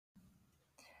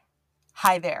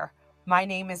Hi there. My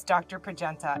name is Dr.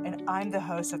 Prajenta, and I'm the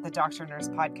host of the Doctor Nurse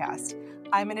Podcast.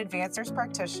 I'm an advanced nurse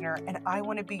practitioner, and I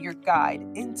want to be your guide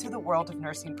into the world of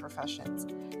nursing professions.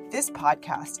 This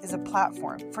podcast is a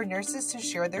platform for nurses to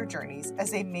share their journeys as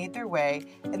they made their way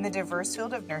in the diverse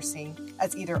field of nursing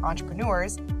as either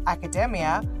entrepreneurs,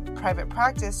 academia, private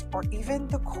practice, or even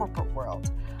the corporate world.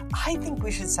 I think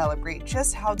we should celebrate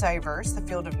just how diverse the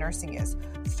field of nursing is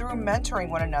through mentoring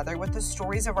one another with the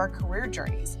stories of our career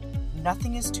journeys.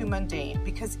 Nothing is too mundane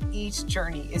because each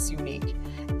journey is unique.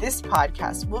 This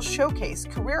podcast will showcase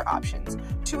career options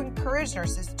to encourage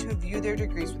nurses to view their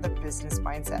degrees with a business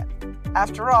mindset.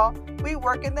 After all, we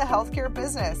work in the healthcare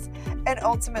business, and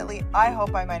ultimately, I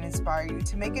hope I might inspire you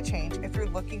to make a change if you're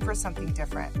looking for something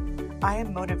different. I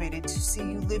am motivated to see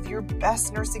you live your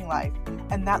best nursing life,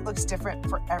 and that looks different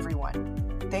for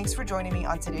everyone. Thanks for joining me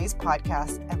on today's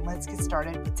podcast, and let's get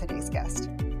started with today's guest.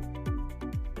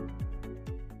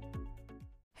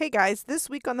 Hey guys, this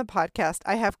week on the podcast,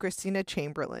 I have Christina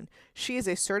Chamberlain. She is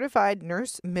a certified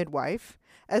nurse midwife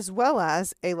as well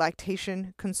as a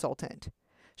lactation consultant.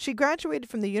 She graduated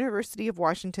from the University of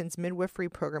Washington's midwifery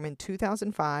program in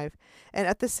 2005 and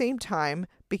at the same time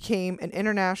became an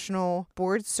international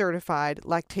board-certified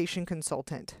lactation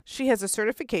consultant. She has a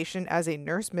certification as a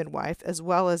nurse midwife as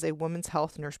well as a women's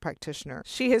health nurse practitioner.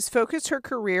 She has focused her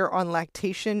career on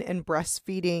lactation and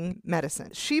breastfeeding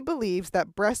medicine. She believes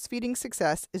that breastfeeding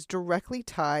success is directly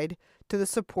tied to the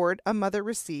support a mother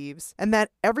receives and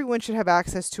that everyone should have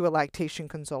access to a lactation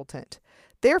consultant.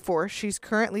 Therefore, she's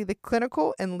currently the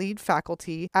clinical and lead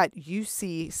faculty at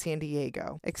UC San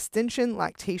Diego Extension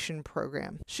Lactation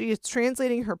Program. She is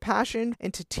translating her passion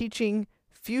into teaching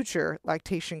future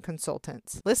lactation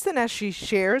consultants. Listen as she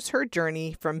shares her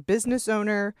journey from business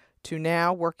owner to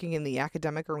now working in the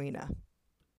academic arena.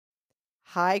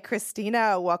 Hi,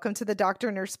 Christina. Welcome to the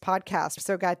Doctor Nurse Podcast.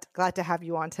 So glad to have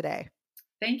you on today.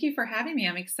 Thank you for having me.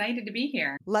 I'm excited to be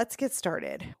here. Let's get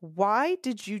started. Why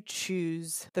did you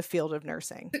choose the field of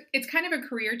nursing? It's kind of a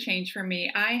career change for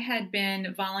me. I had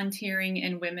been volunteering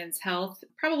in women's health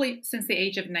probably since the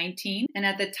age of 19. And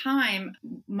at the time,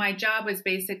 my job was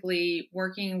basically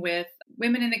working with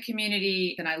women in the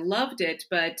community, and I loved it,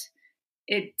 but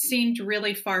it seemed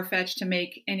really far-fetched to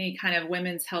make any kind of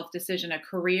women's health decision a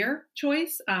career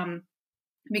choice.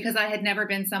 Because I had never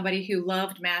been somebody who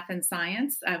loved math and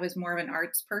science. I was more of an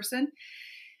arts person.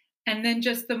 And then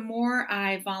just the more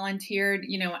I volunteered,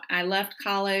 I left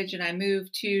college and I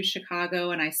moved to Chicago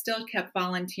and I still kept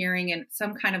volunteering in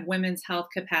some kind of women's health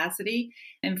capacity.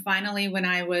 And finally, when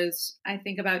I was, I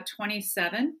think about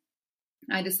 27,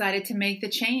 I decided to make the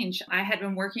change. I had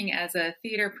been working as a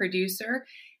theater producer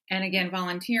and again,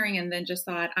 volunteering, and then just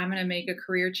thought, I'm going to make a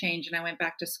career change. And I went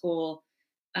back to school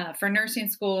for nursing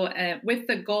school with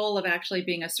the goal of actually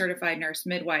being a certified nurse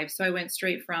midwife. So I went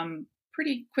straight from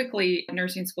pretty quickly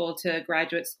nursing school to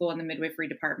graduate school in the midwifery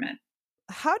department.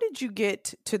 How did you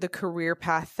get to the career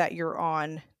path that you're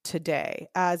on today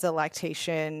as a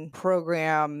lactation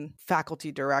program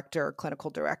faculty director, clinical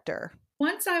director?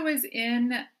 Once I was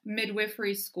in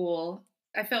midwifery school,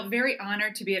 I felt very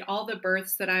honored to be at all the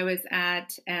births that I was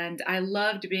at. And I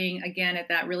loved being, again, at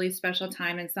that really special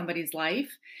time in somebody's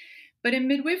life. But in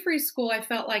midwifery school, I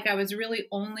felt like I was really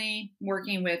only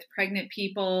working with pregnant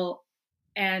people.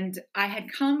 And I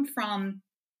had come from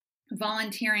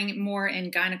volunteering more in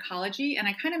gynecology. And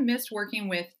I kind of missed working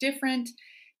with different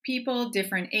people,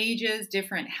 different ages,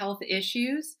 different health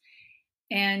issues.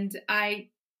 And I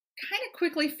kind of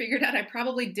quickly figured out I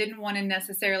probably didn't want to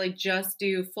necessarily just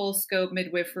do full scope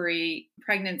midwifery,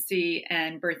 pregnancy,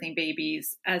 and birthing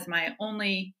babies as my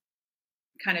only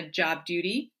kind of job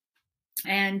duty.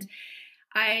 And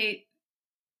I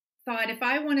thought, if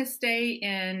I want to stay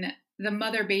in the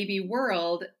mother-baby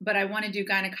world, but I want to do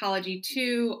gynecology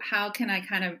too, how can I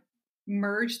kind of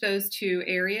merge those two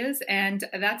areas? And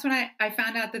that's when I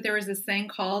found out that there was this thing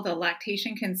called a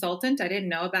lactation consultant. I didn't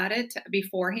know about it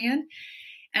beforehand.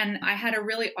 And I had a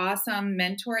really awesome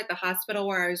mentor at the hospital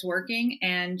where I was working,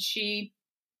 and she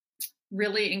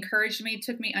really encouraged me,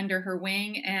 took me under her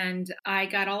wing, and I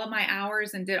got all of my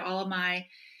hours and did all of my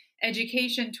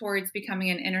education towards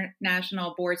becoming an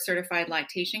international board certified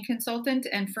lactation consultant.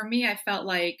 And for me, I felt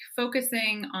like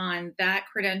focusing on that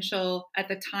credential at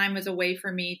the time was a way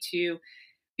for me to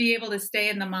be able to stay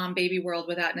in the mom baby world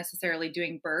without necessarily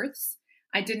doing births.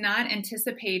 I did not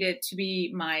anticipate it to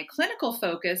be my clinical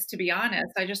focus, to be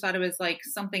honest. I just thought it was like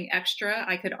something extra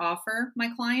I could offer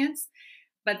my clients.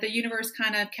 But the universe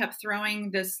kind of kept throwing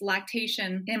this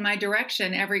lactation in my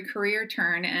direction every career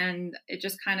turn. And it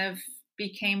just kind of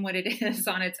became what it is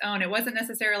on its own. It wasn't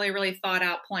necessarily a really thought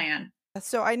out plan.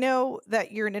 So I know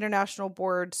that you're an international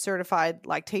board certified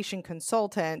lactation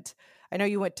consultant. I know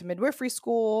you went to midwifery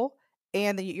school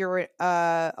and that you're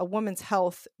a women's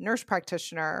health nurse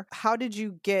practitioner. How did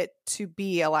you get to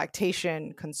be a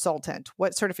lactation consultant?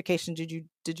 What certification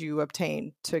did you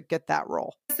obtain to get that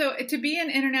role? So, to be an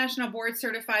international board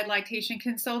certified lactation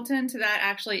consultant, that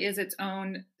actually is its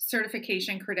own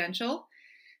certification credential.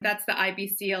 That's the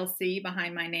IBCLC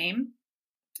behind my name.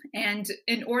 And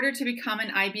in order to become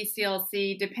an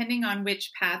IBCLC, depending on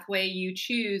which pathway you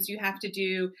choose, you have to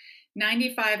do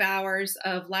 95 hours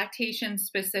of lactation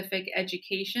specific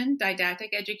education,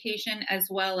 didactic education, as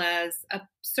well as a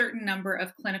certain number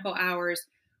of clinical hours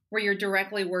where you're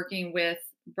directly working with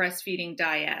breastfeeding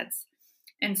dyads.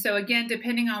 And so, again,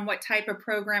 depending on what type of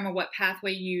program or what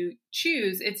pathway you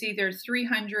choose, it's either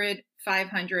 300,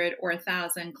 500, or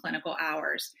 1,000 clinical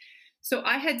hours. So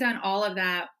I had done all of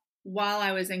that while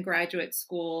I was in graduate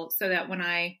school, so that when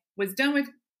I was done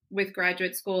with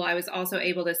graduate school, I was also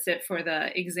able to sit for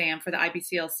the exam, for the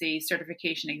IBCLC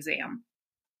certification exam.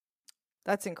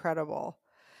 That's incredible.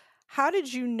 How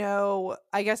did you know?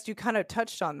 I guess you kind of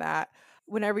touched on that.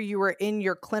 Whenever you were in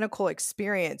your clinical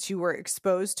experience, you were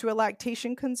exposed to a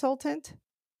lactation consultant?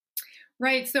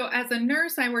 Right. So as a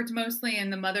nurse, I worked mostly in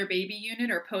the mother baby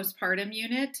unit or postpartum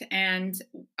unit. And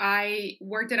I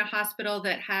worked at a hospital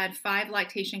that had 5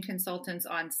 lactation consultants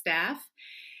on staff.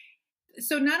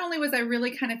 So not only was I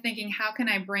really kind of thinking, how can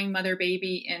I bring mother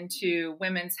baby into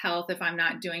women's health if I'm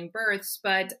not doing births?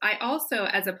 But I also,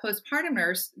 as a postpartum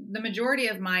nurse, the majority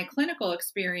of my clinical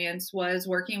experience was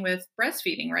working with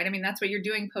breastfeeding, right? I mean, that's what you're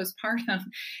doing postpartum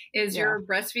is Yeah. you're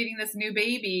breastfeeding this new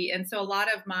baby. And so a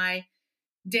lot of my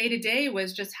day to day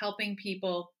was just helping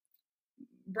people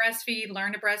breastfeed,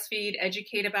 learn to breastfeed,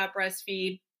 educate about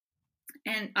breastfeed.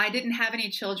 And I didn't have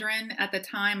any children at the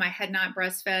time. I had not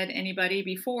breastfed anybody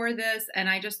before this. And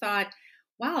I just thought,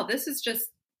 wow,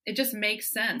 it just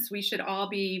makes sense. We should all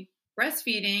be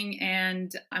breastfeeding.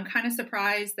 And I'm kind of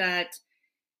surprised that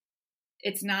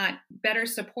it's not better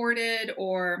supported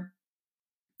or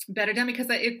better done, because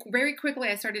very quickly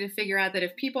I started to figure out that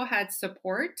if people had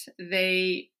support,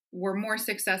 they were more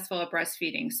successful at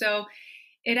breastfeeding. So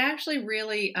it actually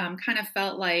really kind of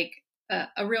felt like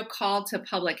a real call to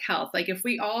public health. Like if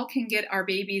we all can get our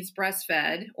babies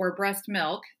breastfed or breast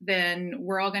milk, then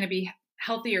we're all going to be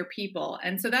healthier people.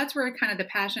 And so that's where kind of the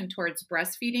passion towards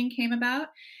breastfeeding came about.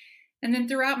 And then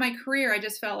throughout my career, I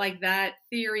just felt like that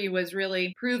theory was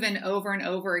really proven over and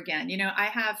over again. You know, I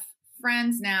have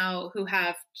friends now who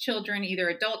have children, either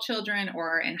adult children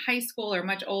or in high school or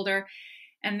much older.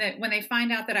 And that when they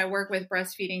find out that I work with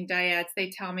breastfeeding dyads, they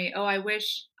tell me, "Oh, I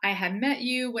wish I had met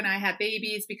you when I had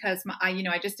babies because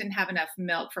I just didn't have enough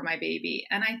milk for my baby."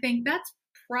 And I think that's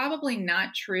probably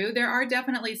not true. There are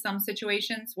definitely some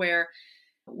situations where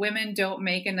women don't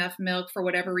make enough milk for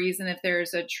whatever reason, if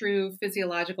there's a true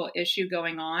physiological issue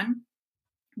going on.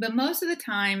 But most of the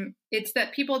time, it's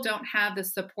that people don't have the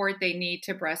support they need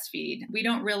to breastfeed.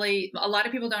 A lot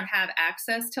of people don't have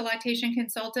access to lactation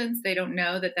consultants. They don't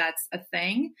know that that's a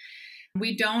thing.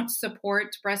 We don't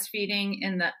support breastfeeding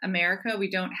in America. We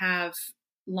don't have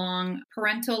long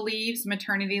parental leaves,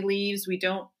 maternity leaves. We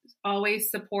don't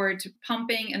always support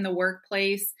pumping in the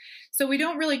workplace. So we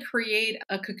don't really create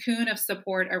a cocoon of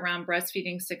support around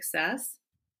breastfeeding success.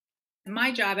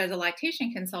 My job as a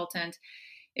lactation consultant,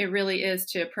 it really is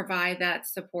to provide that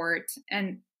support.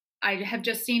 And I have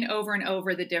just seen over and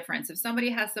over the difference. If somebody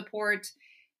has support,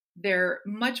 they're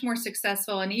much more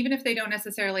successful. And even if they don't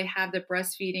necessarily have the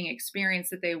breastfeeding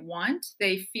experience that they want,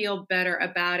 they feel better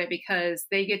about it because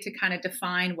they get to kind of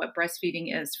define what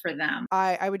breastfeeding is for them.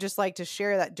 I would just like to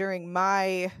share that during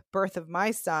my birth of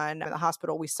my son in the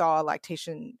hospital, we saw a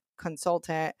lactation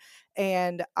consultant.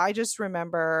 And I just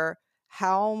remember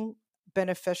how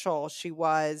beneficial she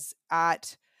was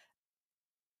at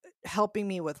helping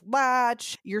me with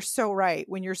latch. You're so right.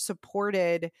 When you're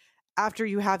supported after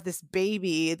you have this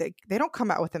baby, they don't come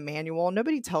out with a manual.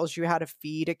 Nobody tells you how to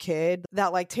feed a kid.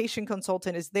 That lactation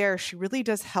consultant is there. She really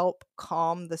does help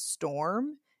calm the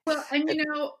storm. Well, and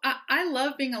I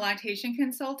love being a lactation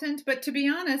consultant, but to be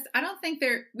honest, I don't think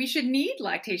we should need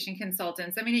lactation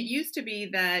consultants. I mean, it used to be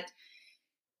that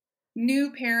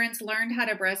new parents learned how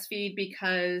to breastfeed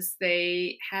because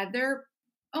they had their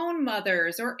own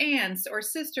mothers or aunts or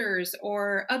sisters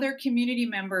or other community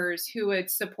members who would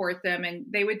support them, and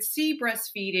they would see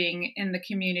breastfeeding in the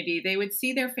community. They would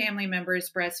see their family members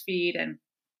breastfeed, and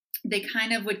they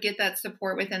kind of would get that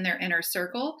support within their inner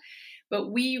circle.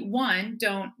 But we,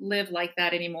 don't live like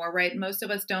that anymore, right? Most of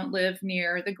us don't live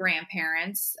near the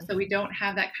grandparents, so we don't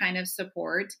have that kind of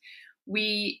support.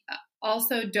 We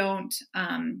also don't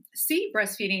see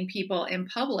breastfeeding people in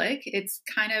public. It's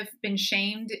kind of been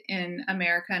shamed in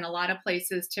America and a lot of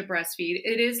places to breastfeed.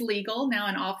 It is legal now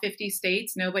in all 50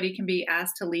 states. Nobody can be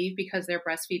asked to leave because they're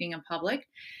breastfeeding in public.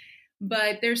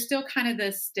 But there's still kind of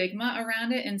this stigma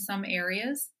around it in some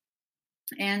areas.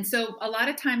 And so a lot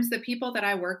of times the people that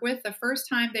I work with, the first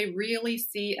time they really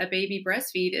see a baby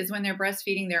breastfeed is when they're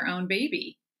breastfeeding their own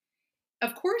baby.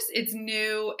 Of course, it's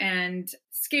new and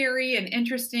scary and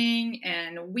interesting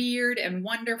and weird and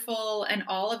wonderful and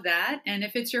all of that. And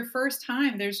if it's your first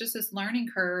time, there's just this learning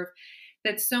curve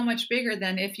that's so much bigger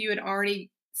than if you had already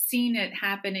seen it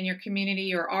happen in your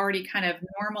community or already kind of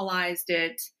normalized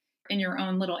it in your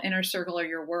own little inner circle or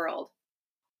your world.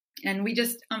 And we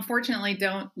just unfortunately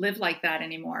don't live like that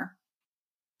anymore.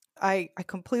 I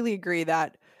completely agree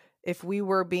that if we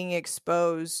were being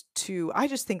exposed to, I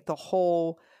just think the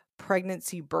whole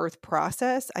pregnancy birth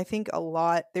process, I think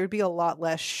there'd be a lot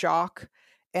less shock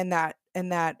and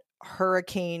that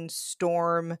hurricane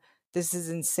storm, this is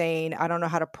insane, I don't know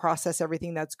how to process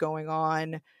everything that's going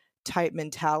on type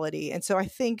mentality. And so I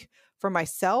think for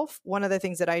myself, one of the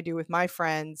things that I do with my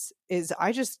friends is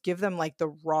I just give them like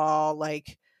the raw,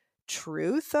 like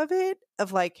truth of it,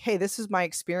 of like, hey, this is my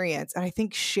experience. And I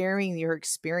think sharing your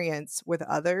experience with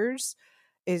others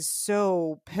is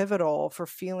so pivotal for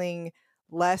feeling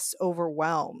less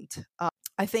overwhelmed.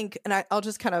 I think, and I'll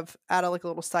just kind of add like a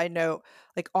little side note,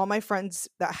 like all my friends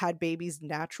that had babies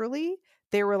naturally,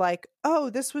 they were like, oh,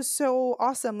 this was so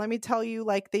awesome. Let me tell you,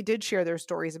 like they did share their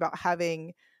stories about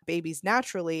having babies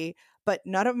naturally, but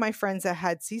none of my friends that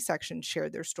had C-sections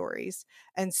shared their stories.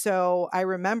 And so I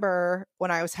remember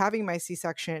when I was having my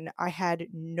C-section, I had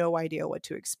no idea what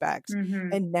to expect. Mm-hmm.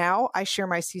 And now I share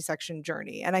my C-section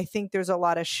journey. And I think there's a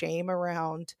lot of shame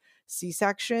around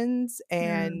C-sections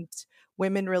and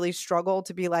women really struggle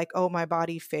to be like, oh, my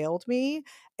body failed me.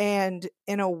 And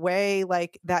in a way,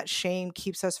 like that shame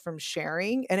keeps us from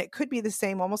sharing. And it could be the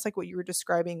same, almost like what you were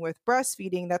describing with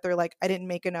breastfeeding, that they're like, I didn't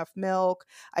make enough milk.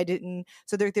 I didn't.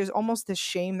 So there's almost this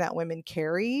shame that women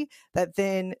carry that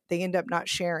then they end up not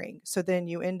sharing. So then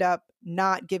you end up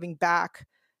not giving back.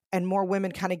 And more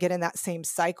women kind of get in that same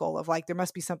cycle of like, there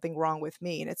must be something wrong with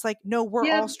me. And it's like, no, we're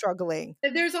all struggling.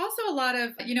 There's also a lot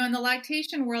of, in the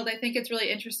lactation world, I think it's really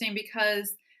interesting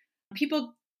because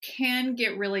people can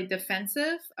get really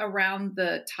defensive around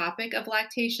the topic of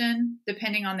lactation,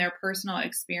 depending on their personal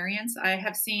experience. I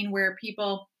have seen where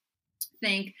people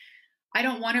think, I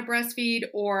don't want to breastfeed,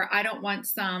 or I don't want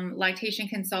some lactation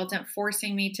consultant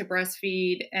forcing me to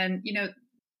breastfeed, and,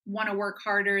 want to work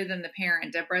harder than the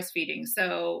parent at breastfeeding.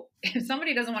 So if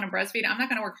somebody doesn't want to breastfeed, I'm not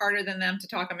going to work harder than them to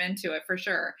talk them into it for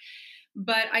sure.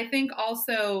 But I think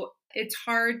also it's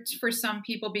hard for some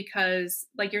people because,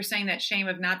 like you're saying, that shame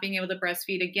of not being able to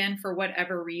breastfeed, again, for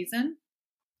whatever reason.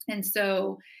 And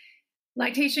so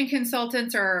lactation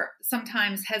consultants are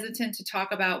sometimes hesitant to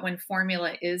talk about when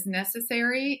formula is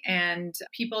necessary. And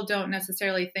people don't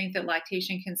necessarily think that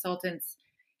lactation consultants,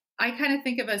 I kind of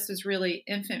think of us as really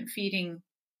infant feeding.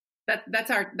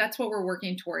 That's what we're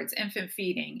working towards, infant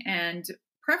feeding. And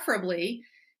preferably,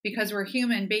 because we're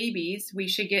human babies, we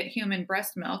should get human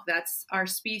breast milk. That's our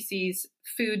species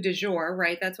food du jour,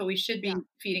 right? That's what we should be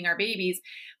feeding our babies.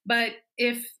 But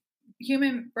if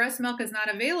human breast milk is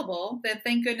not available, then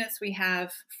thank goodness we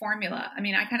have formula. I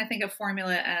mean, I kind of think of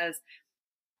formula as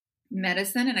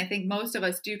medicine, and I think most of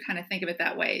us do kind of think of it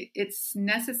that way. It's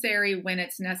necessary when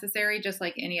it's necessary, just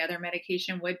like any other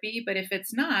medication would be. But if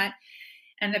it's not,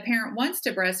 and the parent wants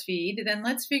to breastfeed, then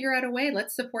let's figure out a way.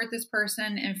 Let's support this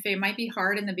person. And it might be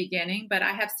hard in the beginning, but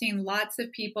I have seen lots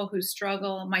of people who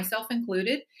struggle, myself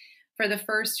included, for the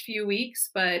first few weeks,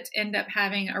 but end up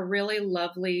having a really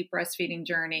lovely breastfeeding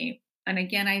journey. And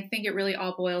again, I think it really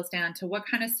all boils down to what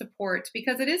kind of support,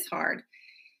 because it is hard.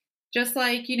 Just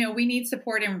like, we need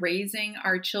support in raising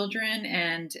our children,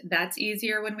 and that's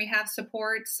easier when we have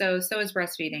support. So is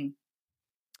breastfeeding.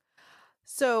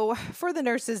 So for the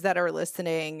nurses that are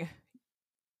listening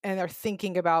and are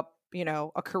thinking about,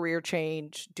 a career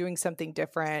change, doing something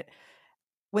different,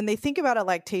 when they think about a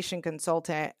lactation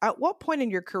consultant, at what point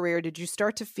in your career did you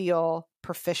start to feel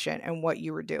proficient in what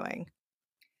you were doing?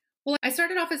 Well, I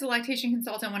started off as a lactation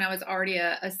consultant when I was already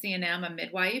a CNM, a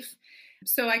midwife.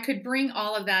 So I could bring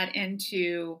all of that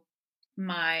into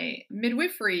my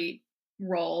midwifery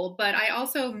role, but I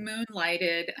also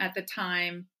moonlighted at the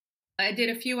time. I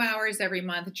did a few hours every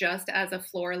month just as a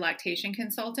floor lactation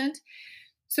consultant.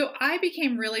 So I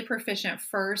became really proficient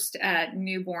first at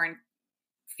newborn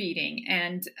feeding.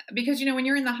 And because, when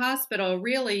you're in the hospital,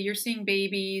 really you're seeing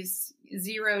babies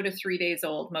 0 to 3 days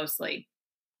old mostly.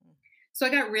 So I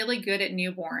got really good at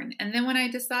newborn. And then when I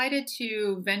decided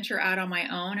to venture out on my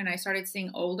own and I started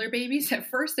seeing older babies, at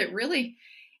first it really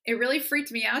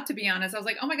freaked me out, to be honest. I was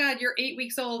like, oh my God, you're 8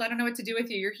 weeks old. I don't know what to do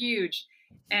with you. You're huge.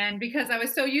 And because I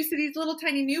was so used to these little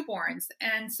tiny newborns.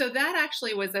 And so that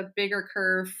actually was a bigger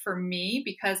curve for me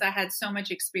because I had so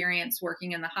much experience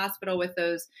working in the hospital with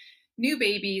those new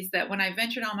babies that when I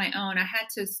ventured on my own, I had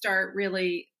to start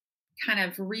really kind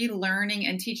of relearning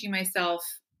and teaching myself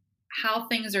how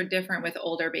things are different with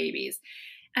older babies.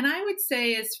 And I would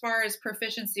say, as far as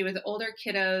proficiency with older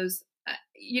kiddos,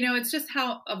 it's just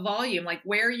how a volume, like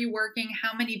where are you working?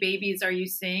 How many babies are you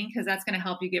seeing? Because that's going to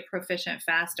help you get proficient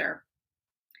faster.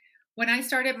 When I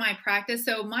started my practice,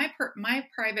 so my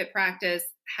private practice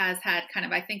has had kind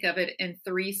of, I think of it in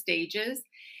 3 stages.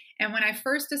 And when I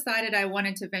first decided I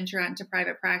wanted to venture out into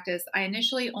private practice, I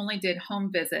initially only did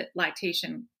home visit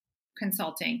lactation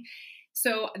consulting.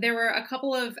 So there were a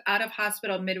couple of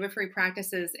out-of-hospital midwifery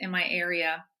practices in my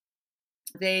area.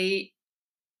 They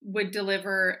would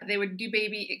deliver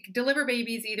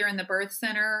babies either in the birth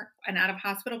center, an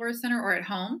out-of-hospital birth center, or at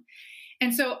home.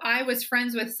 And so I was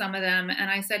friends with some of them,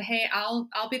 and I said, hey, I'll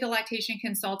be the lactation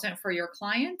consultant for your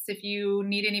clients. If you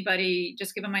need anybody,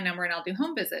 just give them my number and I'll do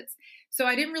home visits. So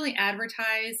I didn't really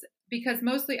advertise because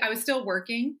mostly I was still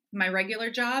working my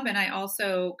regular job. And I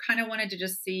also kind of wanted to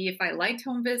just see if I liked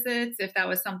home visits, if that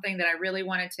was something that I really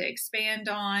wanted to expand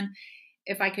on,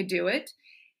 if I could do it.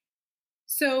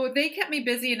 So they kept me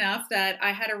busy enough that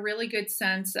I had a really good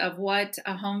sense of what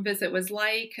a home visit was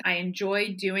like. I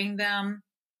enjoyed doing them.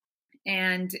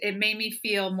 And it made me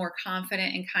feel more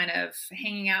confident in kind of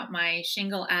hanging out my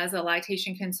shingle as a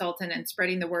lactation consultant and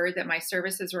spreading the word that my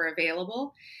services were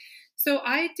available. So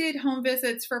I did home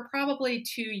visits for probably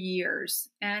 2 years.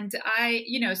 And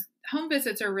home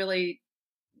visits are really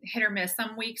hit or miss.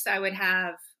 Some weeks I would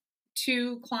have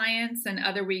 2 clients and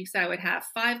other weeks I would have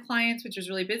 5 clients, which was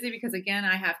really busy because, again,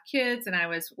 I have kids and I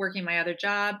was working my other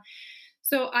job.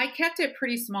 So I kept it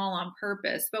pretty small on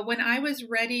purpose. But when I was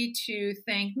ready to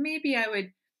think maybe I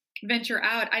would venture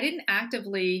out, I didn't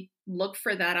actively look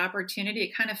for that opportunity.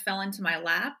 It kind of fell into my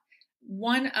lap.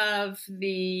 One of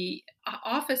the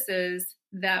offices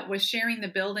that was sharing the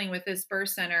building with this birth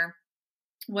center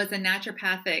was a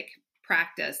naturopathic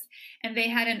practice. And they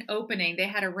had an opening. They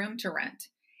had a room to rent.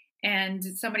 And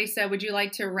somebody said, would you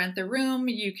like to rent the room?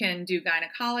 You can do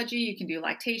gynecology, you can do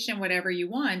lactation, whatever you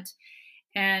want.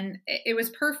 And it was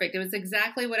perfect. It was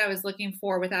exactly what I was looking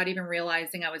for without even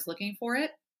realizing I was looking for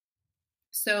it.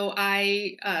 So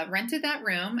I rented that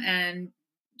room and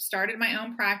started my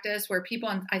own practice where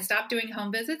I stopped doing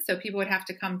home visits, so people would have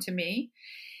to come to me.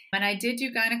 And I did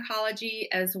do gynecology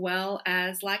as well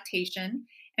as lactation.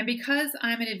 And because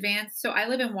I'm an advanced, so I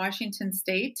live in Washington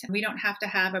State, we don't have to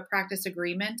have a practice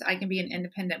agreement. I can be an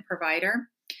independent provider.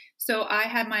 So I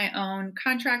had my own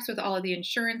contracts with all of the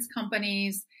insurance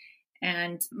companies.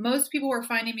 And most people were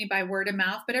finding me by word of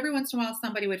mouth, but every once in a while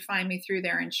somebody would find me through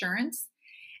their insurance.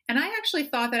 And I actually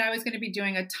thought that I was going to be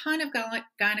doing a ton of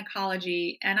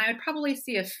gynecology, and I would probably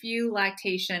see a few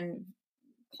lactation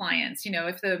clients,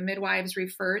 if the midwives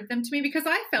referred them to me, because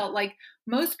I felt like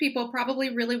most people probably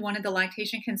really wanted the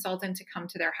lactation consultant to come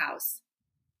to their house.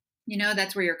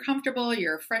 That's where you're comfortable,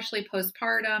 you're freshly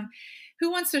postpartum.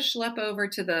 Who wants to schlep over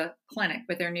to the clinic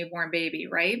with their newborn baby,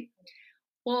 right?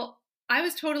 Well, I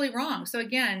was totally wrong. So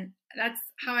again, that's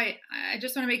how I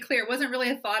just want to make clear, it wasn't really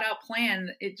a thought out plan.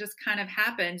 It just kind of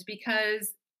happened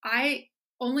because I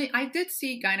did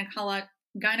see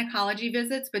gynecology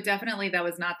visits, but definitely that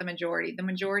was not the majority. The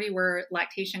majority were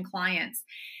lactation clients.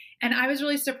 And I was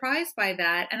really surprised by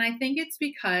that. And I think it's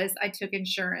because I took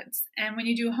insurance. And when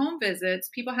you do home visits,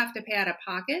 people have to pay out of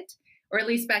pocket. Or at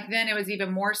least back then it was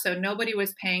even more so. Nobody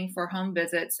was paying for home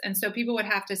visits. And so people would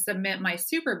have to submit my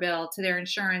super bill to their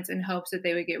insurance in hopes that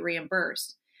they would get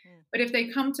reimbursed. But if they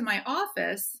come to my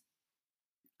office,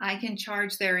 I can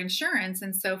charge their insurance.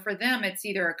 And so for them, it's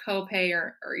either a copay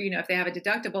or if they have a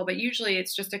deductible, but usually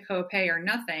it's just a copay or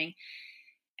nothing.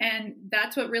 And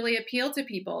that's what really appealed to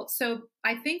people. So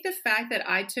I think the fact that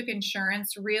I took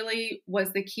insurance really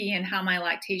was the key in how my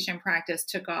lactation practice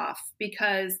took off,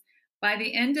 because by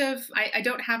the end of, I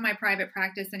don't have my private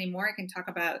practice anymore. I can talk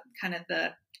about kind of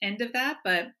the end of that.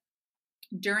 But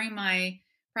during my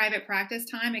private practice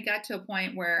time, it got to a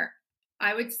point where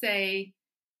I would say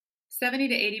 70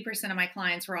 to 80% of my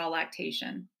clients were all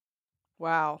lactation.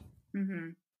 Wow. Mm-hmm.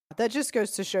 That just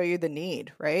goes to show you the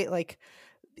need, right? Like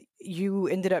you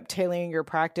ended up tailoring your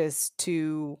practice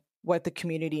to what the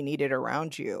community needed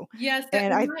around you. Yes, that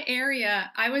And in I my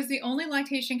area, I was the only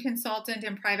lactation consultant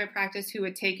in private practice who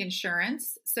would take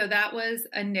insurance. So that was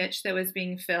a niche that was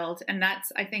being filled. And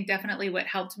that's, I think, definitely what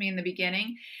helped me in the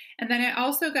beginning. And then I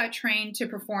also got trained to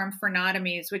perform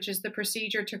frenotomies, which is the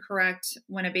procedure to correct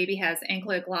when a baby has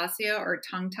ankyloglossia or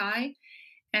tongue tie.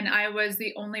 And I was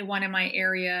the only one in my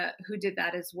area who did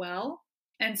that as well.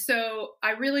 And so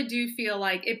I really do feel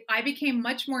like I became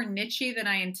much more nichey than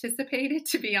I anticipated,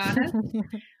 to be honest.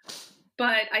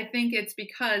 But I think it's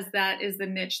because that is the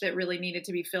niche that really needed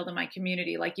to be filled in my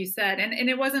community, like you said. And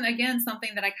it wasn't, again, something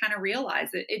that I kind of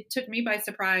realized. It took me by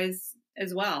surprise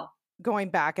as well. going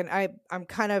back, and I'm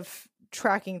kind of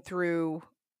tracking through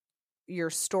your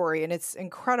story, and it's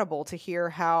incredible to hear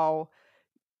how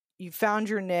you found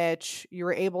your niche, you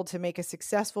were able to make a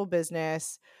successful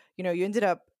business, you ended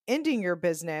up ending your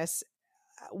business.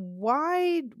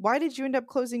 Why did you end up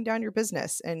closing down your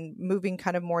business and moving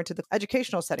kind of more into the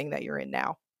educational setting that you're in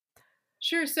now?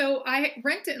 Sure. So I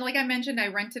rented, like I mentioned, I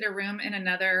rented a room in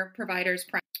another provider's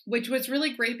practice, which was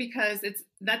really great because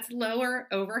that's lower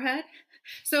overhead.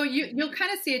 So you'll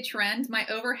kind of see a trend. My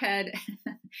overhead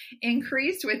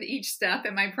increased with each step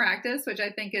in my practice, which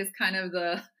I think is kind of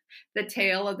the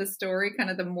tale of the story, kind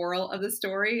of the moral of the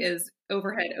story is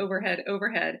overhead, overhead,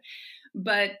 overhead.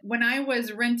 But when I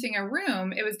was renting a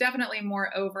room, it was definitely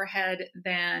more overhead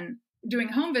than doing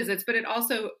home visits, but it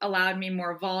also allowed me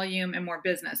more volume and more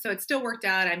business. So it still worked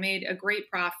out. I made a great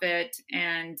profit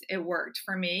and it worked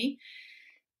for me.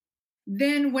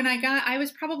 Then when I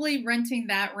was probably renting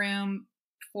that room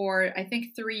for, I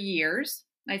think, 3 years.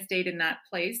 I stayed in that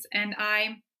place and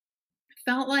I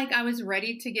felt like I was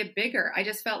ready to get bigger. I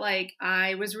just felt like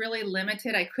I was really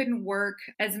limited. I couldn't work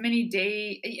as many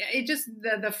days. It just,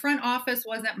 the front office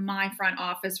wasn't my front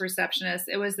office receptionist.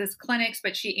 It was this clinic's,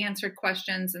 but she answered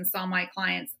questions and saw my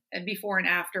clients before and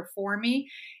after for me.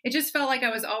 It just felt like I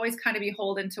was always kind of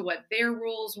beholden to what their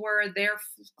rules were, their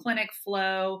clinic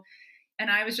flow.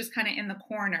 And I was just kind of in the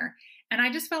corner. And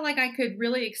I just felt like I could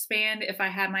really expand if I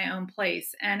had my own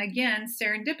place. And again,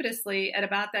 serendipitously, at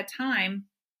about that time,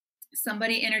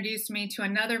 somebody introduced me to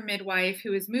another midwife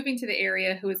who was moving to the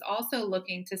area who was also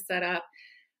looking to set up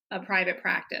a private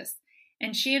practice.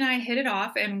 And she and I hit it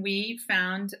off and we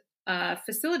found a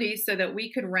facility so that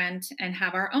we could rent and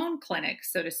have our own clinic,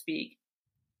 so to speak.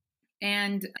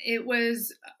 And it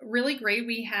was really great.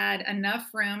 We had enough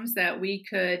rooms that we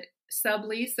could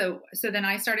sublease. So then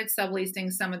I started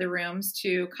subleasing some of the rooms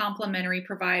to complementary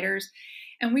providers.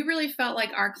 And we really felt like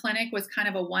our clinic was kind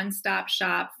of a one-stop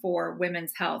shop for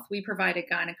women's health. We provided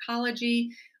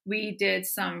gynecology, we did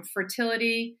some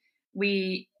fertility,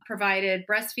 we provided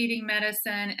breastfeeding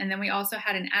medicine, and then we also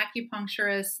had an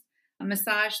acupuncturist, a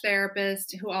massage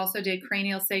therapist who also did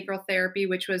cranial sacral therapy,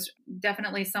 which was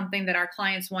definitely something that our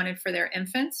clients wanted for their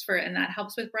infants, and that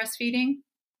helps with breastfeeding.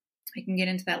 I can get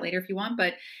into that later if you want,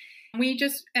 but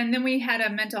and then we had a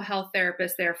mental health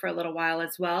therapist there for a little while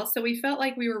as well. So we felt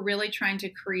like we were really trying to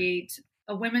create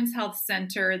a women's health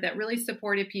center that really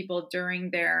supported people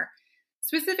during their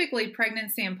specifically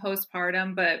pregnancy and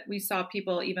postpartum, but we saw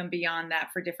people even beyond that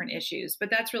for different issues. But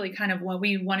that's really kind of what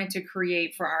we wanted to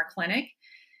create for our clinic.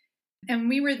 And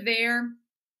we were there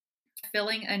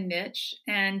filling a niche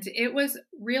and it was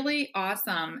really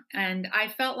awesome. And I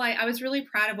felt like I was really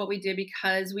proud of what we did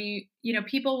because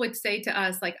people would say to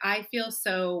us, like, I feel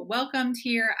so welcomed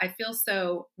here. I feel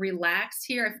so relaxed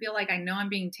here. I feel like I know I'm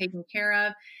being taken care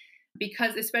of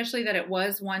because especially that it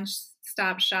was one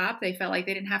stop shop. They felt like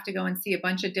they didn't have to go and see a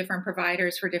bunch of different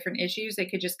providers for different issues. They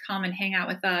could just come and hang out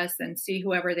with us and see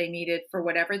whoever they needed for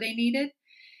whatever they needed.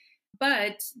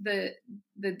 But the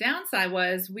downside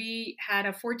was we had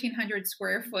a 1,400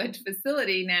 square foot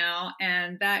facility now,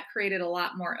 and that created a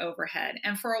lot more overhead.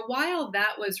 And for a while,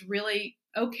 that was really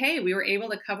okay. We were able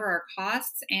to cover our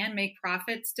costs and make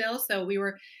profit still. So we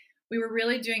were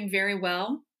really doing very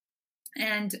well.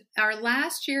 And our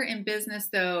last year in business,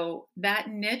 though, that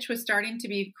niche was starting to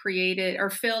be created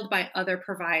or filled by other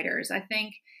providers. I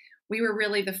think we were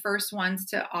really the first ones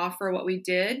to offer what we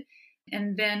did.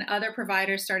 And then other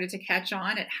providers started to catch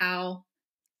on at how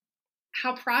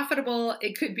profitable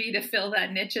it could be to fill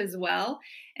that niche as well.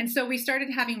 And so we started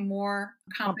having more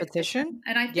competition.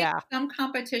 And I think some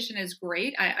competition is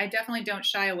great. I definitely don't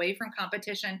shy away from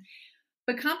competition.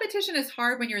 But competition is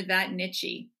hard when you're that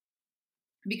nichey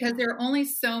because there are only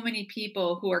so many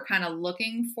people who are kind of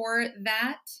looking for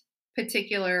that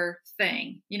particular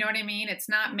thing. You know what I mean? It's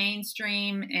not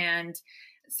mainstream. And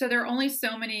so there are only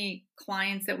so many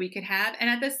clients that we could have. And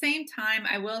at the same time,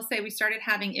 I will say we started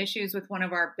having issues with one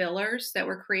of our billers that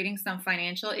were creating some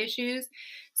financial issues.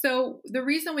 So the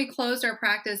reason we closed our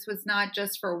practice was not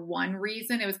just for one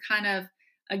reason. It was kind of,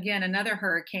 again, another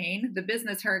hurricane, the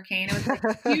business hurricane. It was like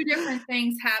a few different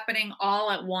things happening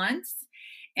all at once.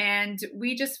 And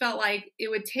we just felt like it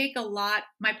would take a lot.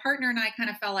 My partner and I kind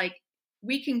of felt like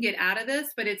we can get out of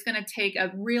this, but it's going to take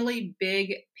a really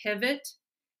big pivot.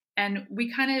 And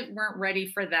we kind of weren't ready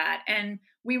for that. And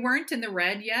we weren't in the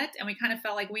red yet. And we kind of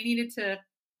felt like we needed to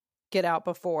get out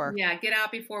before. Yeah, get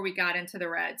out before we got into the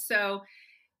red. So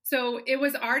it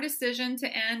was our decision to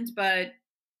end. But,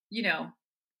 you know,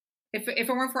 if it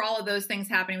weren't for all of those things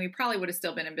happening, we probably would have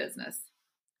still been in business.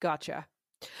 Gotcha.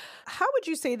 How would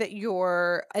you say that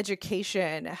your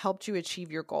education helped you achieve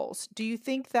your goals? Do you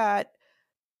think that,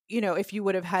 you know, if you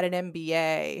would have had an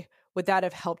MBA, would that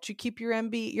have helped you keep your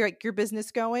your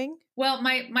business going? Well,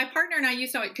 my partner and I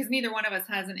used to, because neither one of us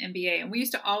has an MBA, and we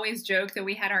used to always joke that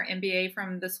we had our MBA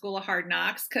from the School of Hard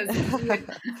Knocks, because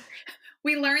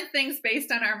we learned things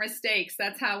based on our mistakes.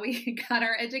 That's how we got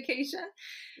our education.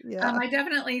 Yeah. I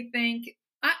definitely think,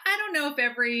 I don't know if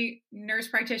every nurse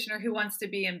practitioner who wants to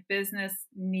be in business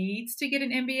needs to get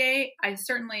an MBA.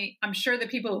 I'm sure the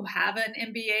people who have an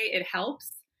MBA, it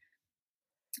helps.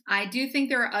 I do think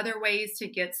there are other ways to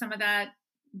get some of that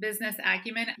business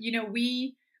acumen. You know,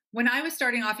 when I was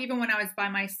starting off, even when I was by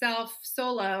myself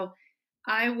solo,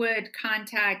 I would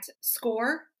contact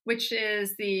SCORE, which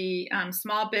is the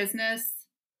small business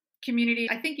community.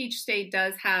 I think each state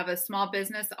does have a small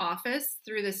business office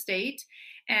through the state.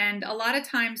 And a lot of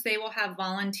times they will have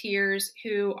volunteers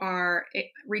who are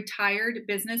retired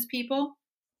business people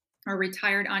or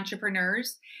retired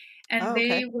entrepreneurs. And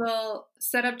they will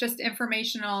set up just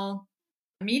informational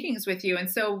meetings with you. And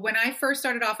so when I first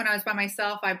started off, when I was by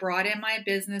myself, I brought in my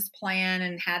business plan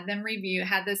and had them review,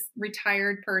 had this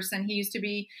retired person. He used to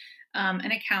be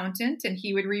an accountant, and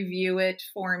he would review it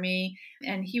for me.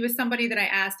 And he was somebody that I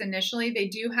asked initially. They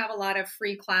do have a lot of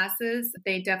free classes.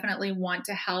 They definitely want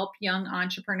to help young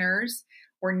entrepreneurs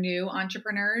or new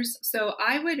entrepreneurs. So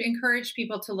I would encourage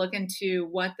people to look into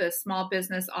what the small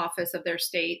business office of their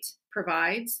state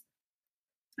provides.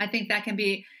 I think that can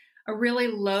be a really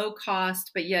low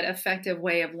cost, but yet effective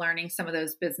way of learning some of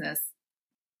those business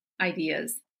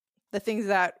ideas. The things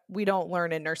that we don't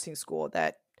learn in nursing school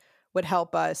that would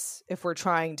help us if we're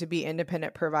trying to be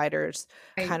independent providers,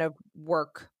 kind of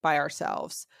work by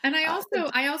ourselves. And I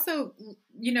also,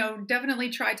 you know, definitely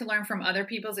tried to learn from other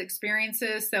people's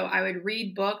experiences. So I would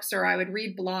read books or I would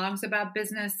read blogs about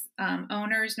business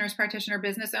owners, nurse practitioner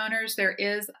business owners. There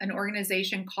is an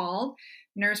organization called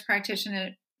Nurse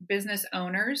Practitioner Business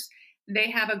Owners. They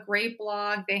have a great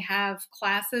blog. They have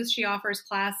classes. She offers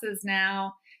classes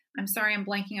now. I'm sorry, I'm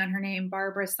blanking on her name,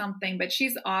 Barbara something, but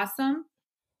she's awesome.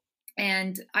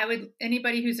 And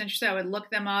anybody who's interested, I would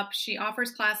look them up. She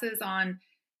offers classes on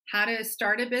how to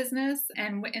start a business.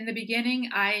 And in the beginning,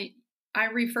 I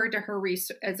referred to her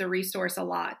as a resource a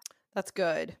lot. That's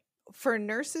good. For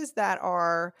nurses that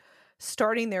are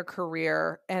starting their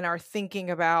career and are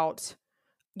thinking about,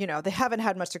 you know, they haven't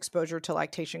had much exposure to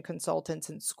lactation consultants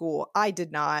in school. I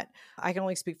did not. I can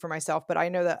only speak for myself, but I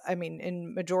know that, I mean,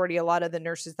 in majority, a lot of the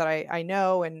nurses that I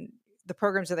know and the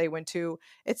programs that they went to,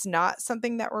 it's not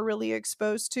something that we're really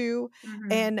exposed to.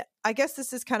 Mm-hmm. And I guess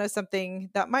this is kind of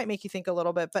something that might make you think a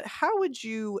little bit, but how would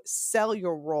you sell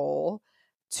your role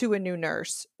to a new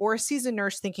nurse or a seasoned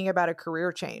nurse thinking about a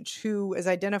career change who is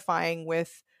identifying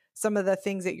with some of the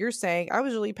things that you're saying? I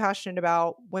was really passionate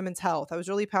about women's health. I was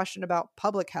really passionate about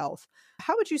public health.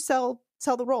 How would you sell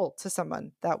the role to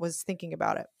someone that was thinking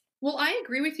about it? Well, I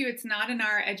agree with you. It's not in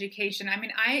our education. I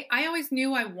mean, I always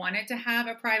knew I wanted to have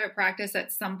a private practice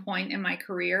at some point in my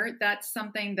career. That's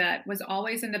something that was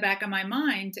always in the back of my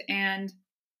mind. And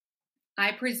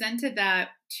I presented that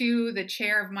to the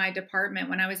chair of my department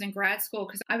when I was in grad school,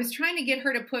 because I was trying to get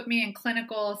her to put me in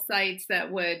clinical sites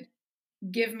that would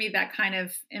give me that kind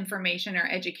of information or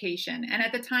education. And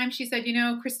at the time she said, you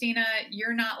know, Christina,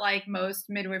 you're not like most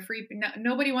midwifery.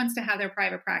 Nobody wants to have their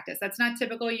private practice. That's not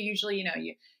typical. You usually, you know,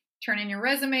 you turn in your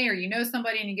resume or you know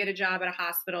somebody and you get a job at a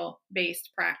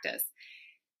hospital-based practice.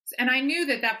 And I knew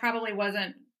that probably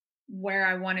wasn't where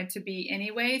I wanted to be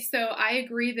anyway. So I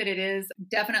agree that it is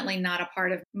definitely not a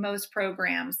part of most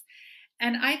programs.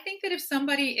 And I think that if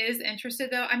somebody is interested,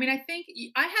 though, I mean, I think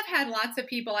I have had lots of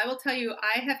people, I will tell you,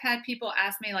 I have had people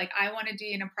ask me, like, I want to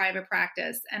be in a private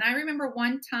practice. And I remember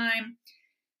one time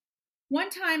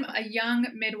a young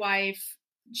midwife,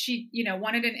 she, you know,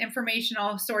 wanted an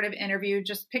informational sort of interview,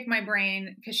 just pick my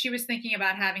brain, because she was thinking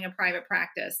about having a private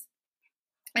practice.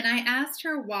 And I asked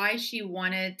her why she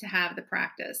wanted to have the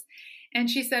practice. And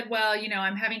she said, well,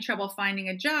 I'm having trouble finding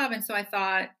a job. And so I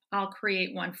thought I'll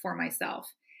create one for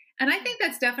myself. And I think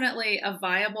that's definitely a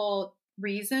viable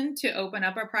reason to open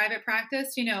up a private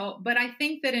practice, but I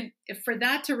think that for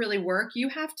that to really work, you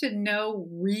have to know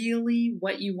really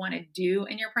what you want to do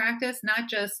in your practice, not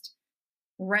just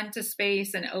rent a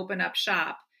space and open up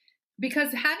shop.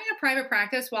 Because having a private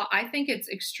practice, while I think it's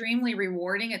extremely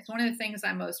rewarding, it's one of the things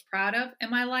I'm most proud of in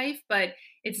my life, but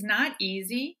it's not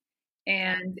easy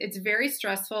and it's very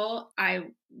stressful. I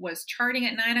was charting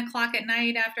at 9 o'clock at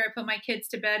night after I put my kids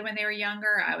to bed when they were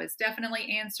younger. I was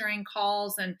definitely answering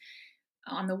calls and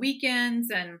on the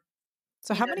weekends, and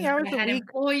So how many hours I a had week?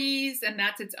 employees, and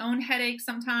that's its own headache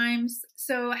sometimes.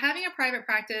 So having a private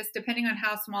practice, depending on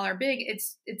how small or big,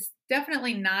 it's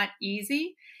definitely not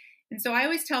easy. And so I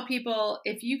always tell people,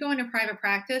 if you go into private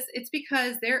practice, it's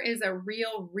because there is a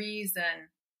real reason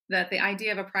that the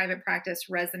idea of a private practice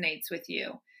resonates with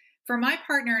you. For my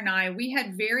partner and I, we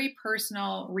had very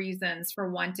personal reasons for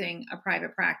wanting a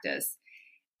private practice.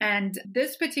 And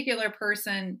this particular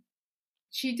person,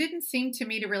 she didn't seem to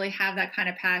me to really have that kind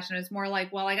of passion. It's more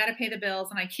like, well, I got to pay the bills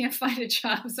and I can't find a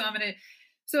job.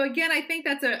 So again, I think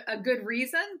that's a good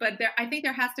reason, but I think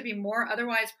there has to be more.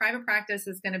 Otherwise, private practice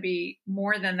is going to be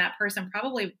more than that person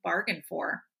probably bargained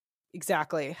for.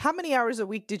 Exactly. How many hours a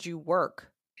week did you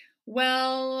work?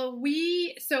 Well,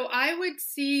 so I would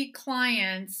see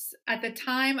clients at the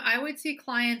time, I would see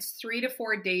clients 3 to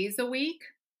 4 days a week.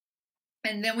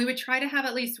 And then we would try to have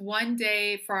at least one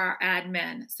day for our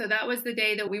admin. So that was the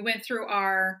day that we went through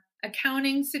our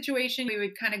accounting situation. We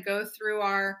would kind of go through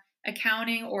our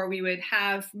accounting, or we would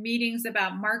have meetings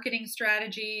about marketing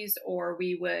strategies, or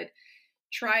we would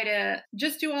try to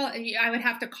just I would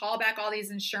have to call back all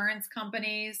these insurance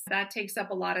companies. That takes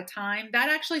up a lot of time. That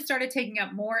actually started taking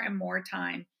up more and more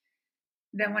time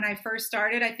than when I first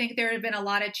started. I think there have been a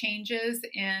lot of changes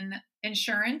in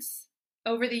insurance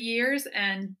over the years,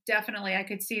 and definitely I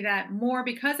could see that more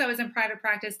because I was in private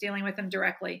practice dealing with them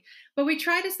directly. But we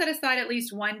try to set aside at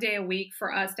least one day a week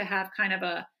for us to have kind of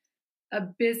a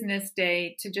business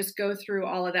day to just go through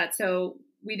all of that, so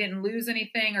we didn't lose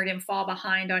anything or didn't fall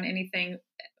behind on anything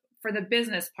for the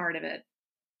business part of it.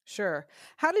 Sure.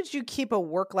 How did you keep a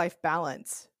work-life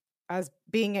balance as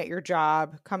being at your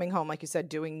job, coming home, like you said,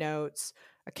 doing notes,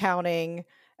 accounting,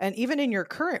 and even in your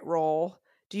current role,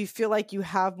 do you feel like you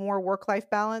have more work-life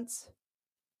balance?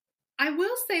 I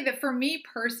will say that for me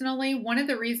personally, one of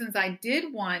the reasons I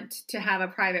did want to have a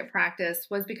private practice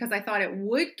was because I thought it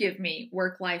would give me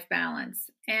work-life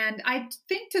balance. And I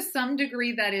think to some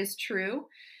degree that is true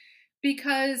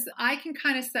because I can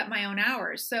kind of set my own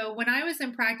hours. So when I was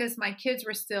in practice, my kids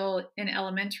were still in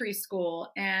elementary school,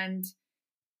 and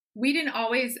we didn't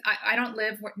always, I don't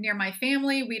live near my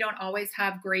family. We don't always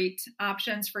have great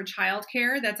options for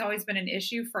childcare. That's always been an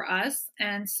issue for us.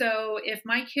 And so if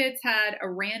my kids had a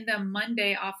random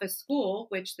Monday off of school,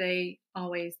 which they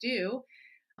always do,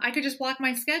 I could just block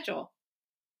my schedule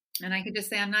and I could just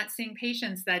say, I'm not seeing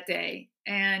patients that day.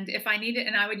 And if I need it,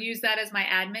 and I would use that as my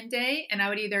admin day, and I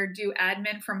would either do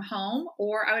admin from home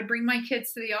or I would bring my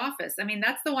kids to the office. I mean,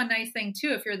 that's the one nice thing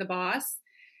too. If you're the boss,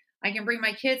 I can bring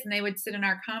my kids and they would sit in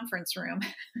our conference room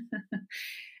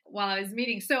while I was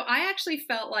meeting. So I actually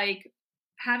felt like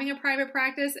having a private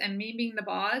practice and me being the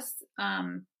boss,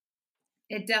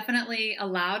 it definitely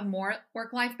allowed more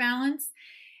work-life balance.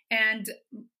 And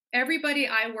everybody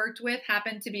I worked with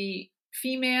happened to be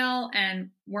female and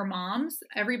were moms.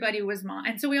 Everybody was mom.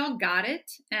 And so we all got it.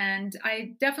 And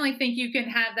I definitely think you can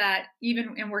have that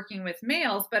even in working with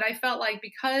males. But I felt like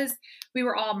because we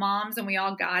were all moms and we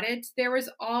all got it, there was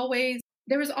always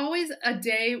a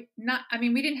day,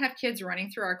 we didn't have kids running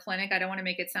through our clinic. I don't want to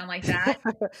make it sound like that.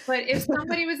 But if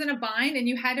somebody was in a bind and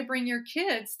you had to bring your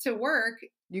kids to work,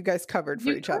 You guys covered for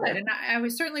each other. And I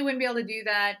certainly wouldn't be able to do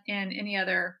that in any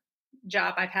other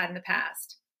job I've had in the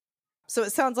past. So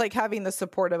it sounds like having the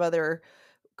support of other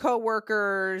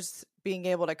coworkers, being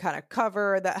able to kind of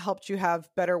cover, that helped you have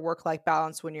better work-life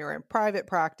balance when you're in private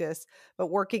practice, but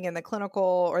working in the clinical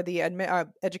or the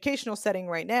educational setting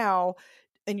right now,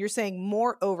 and you're saying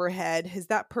more overhead, has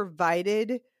that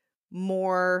provided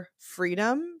more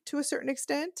freedom to a certain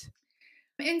extent?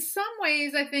 In some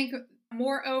ways, I think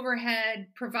more overhead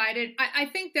provided. I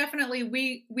think definitely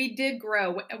we did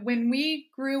grow. When we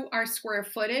grew our square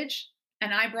footage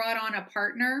and I brought on a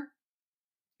partner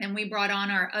and we brought on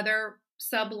our other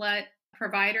sublet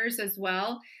providers as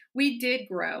well, we did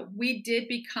grow. We did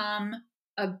become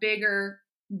a bigger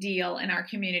deal in our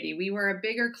community. We were a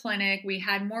bigger clinic. We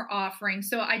had more offerings.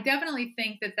 So I definitely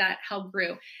think that helped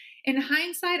grow. In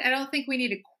hindsight, I don't think we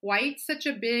needed quite such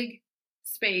a big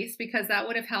space because that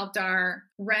would have helped our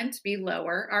rent be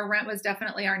lower. Our rent was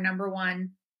definitely our number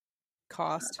one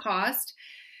Cost. cost.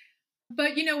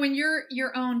 But when you're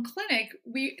your own clinic,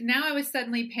 I was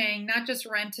suddenly paying not just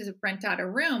rent to rent out a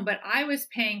room, but I was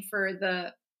paying for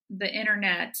the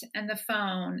internet and the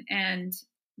phone and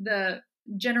the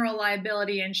general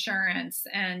liability insurance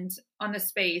and on the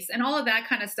space and all of that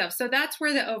kind of stuff. So that's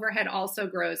where the overhead also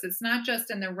grows. It's not just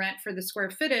in the rent for the square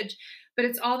footage, but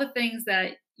it's all the things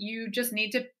that you just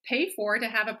need to pay for to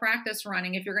have a practice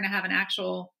running if you're going to have an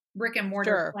actual brick and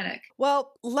mortar clinic.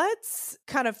 Well, let's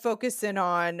kind of focus in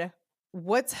on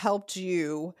what's helped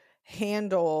you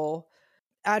handle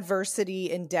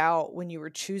adversity and doubt when you were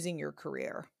choosing your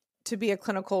career to be a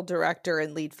clinical director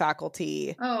and lead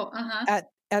faculty.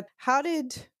 At how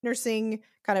did nursing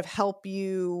kind of help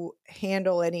you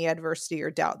handle any adversity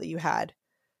or doubt that you had?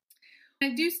 I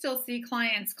do still see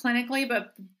clients clinically,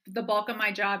 but the bulk of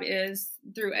my job is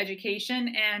through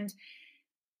education. And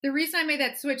the reason I made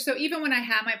that switch, so even when I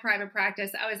had my private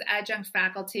practice, I was adjunct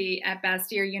faculty at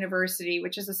Bastyr University,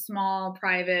 which is a small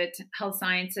private health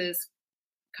sciences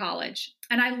college.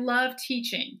 And I love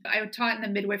teaching. I taught in the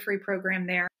midwifery program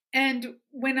there. And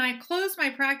when I closed my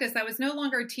practice, I was no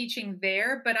longer teaching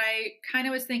there, but I kind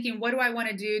of was thinking, what do I want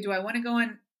to do? Do I want to go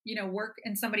and work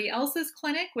in somebody else's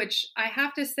clinic? Which I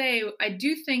have to say, I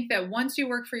do think that once you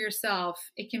work for yourself,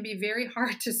 it can be very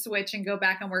hard to switch and go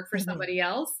back and work for somebody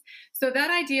else. So that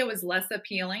idea was less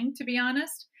appealing, to be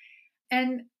honest.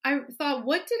 And I thought,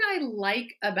 what did I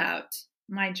like about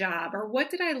my job? Or what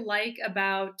did I like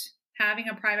about having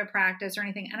a private practice or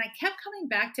anything? And I kept coming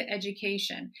back to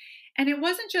education. And it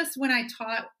wasn't just when I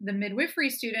taught the midwifery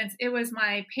students, it was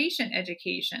my patient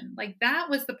education. Like that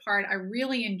was the part I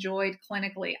really enjoyed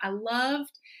clinically. I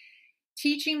loved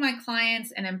teaching my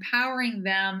clients and empowering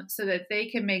them so that they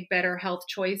could make better health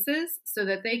choices, so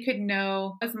that they could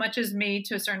know as much as me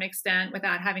to a certain extent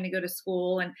without having to go to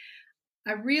school. And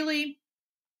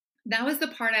that was the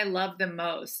part I loved the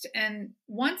most. And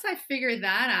once I figured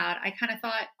that out, I kind of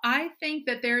thought, I do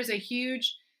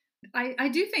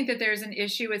think that there's an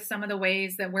issue with some of the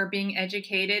ways that we're being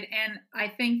educated. And I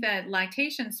think that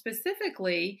lactation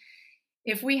specifically,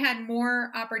 if we had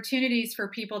more opportunities for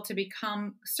people to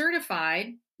become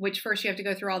certified, which first you have to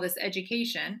go through all this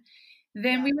education,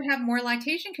 then we would have more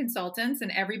lactation consultants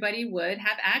and everybody would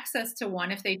have access to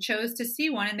one if they chose to see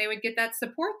one, and they would get that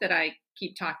support that I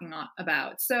keep talking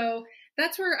about. So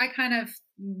that's where I kind of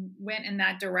went in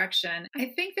that direction.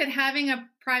 I think that having a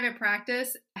private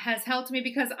practice has helped me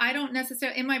because I don't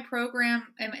necessarily, in my program,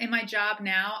 in my job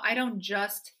now, I don't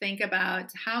just think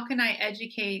about how can I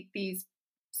educate these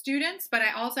students, but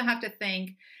I also have to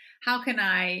think, how can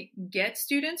I get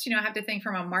students? I have to think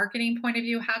from a marketing point of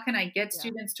view, how can I get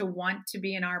students to want to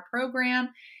be in our program?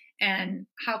 And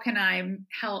how can I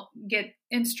help get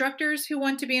instructors who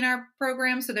want to be in our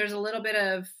program? So there's a little bit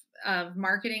of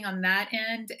marketing on that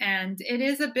end. And it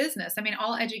is a business. I mean,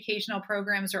 all educational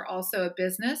programs are also a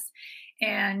business.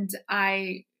 And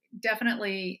I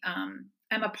definitely am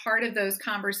a part of those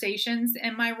conversations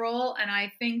in my role. And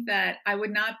I think that I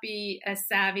would not be as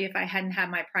savvy if I hadn't had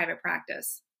my private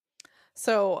practice.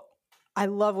 So I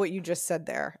love what you just said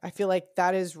there. I feel like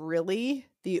that is really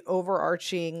the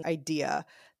overarching idea,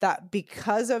 that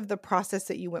because of the process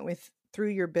that you went through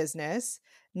your business,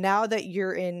 now that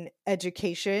you're in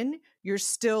education, you're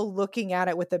still looking at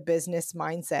it with a business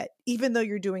mindset, even though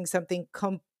you're doing something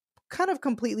kind of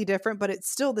completely different, but it's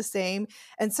still the same.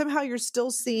 And somehow you're still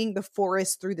seeing the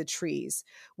forest through the trees,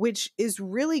 which is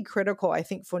really critical, I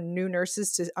think, for new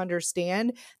nurses to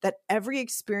understand that every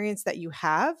experience that you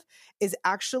have is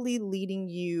actually leading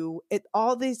you,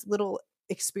 all these little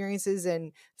experiences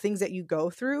and things that you go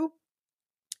through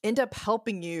end up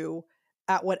helping you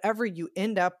at whatever you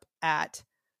end up at,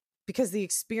 because the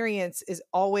experience is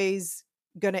always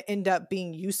going to end up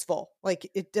being useful. Like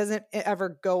it doesn't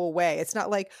ever go away. It's not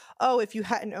like, oh, if you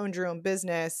hadn't owned your own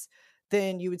business,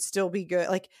 then you would still be good.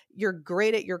 Like you're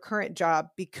great at your current job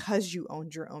because you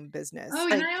owned your own business. Oh,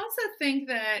 and I also think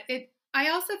it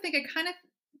kind of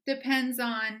depends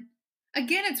on,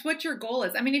 again, it's what your goal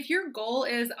is. I mean, if your goal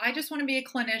is, I just want to be a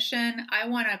clinician, I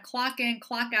want to clock in,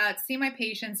 clock out, see my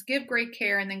patients, give great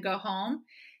care, and then go home,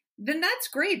 then that's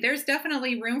great. There's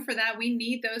definitely room for that. We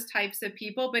need those types of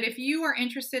people. But if you are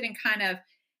interested in kind of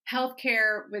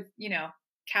healthcare with,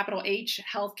 capital H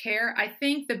healthcare, I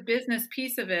think the business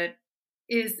piece of it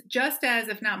is just as,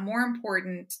 if not more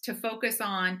important to focus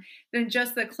on than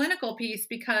just the clinical piece,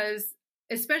 because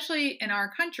especially in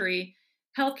our country,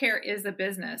 healthcare is a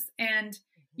business and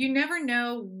you never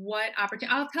know what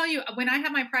opportunity. I'll tell you, when I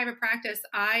had my private practice,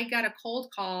 I got a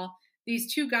cold call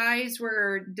these two guys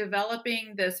were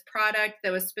developing this product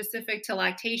that was specific to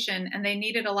lactation, and they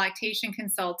needed a lactation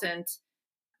consultant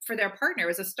for their partner. It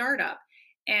was a startup.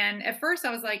 And at first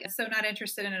I was like, so not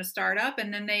interested in a startup.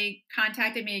 And then they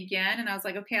contacted me again and I was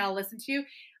like, okay, I'll listen to you.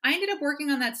 I ended up working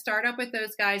on that startup with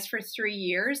those guys for 3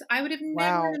 years. I would have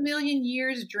never in Wow. a million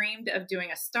years dreamed of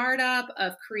doing a startup,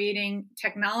 of creating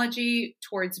technology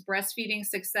towards breastfeeding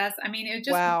success. I mean, it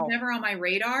just was Wow. never on my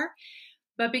radar.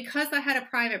 But because I had a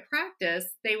private practice,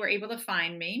 they were able to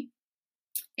find me.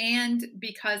 And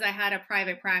because I had a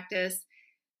private practice,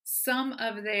 some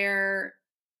of their,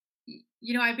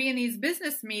 I'd be in these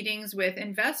business meetings with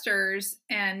investors,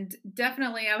 and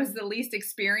definitely I was the least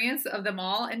experienced of them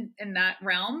all in that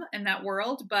realm, in that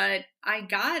world, but I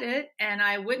got it. And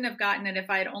I wouldn't have gotten it if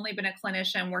I had only been a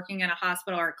clinician working in a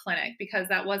hospital or a clinic, because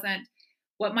that wasn't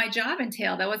what my job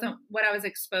entailed. That wasn't what I was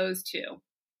exposed to.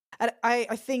 And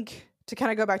I think to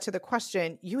kind of go back to the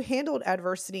question, you handled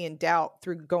adversity and doubt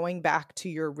through going back to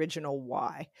your original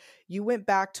why. You went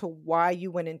back to why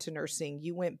you went into nursing.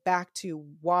 You went back to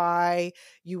why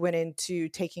you went into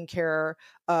taking care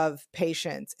of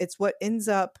patients. It's what ends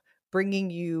up bringing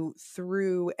you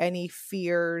through any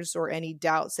fears or any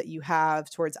doubts that you have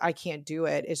towards, I can't do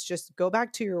it. It's just go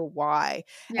back to your why.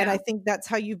 And Yeah. I think that's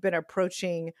how you've been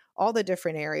approaching all the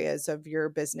different areas of your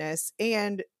business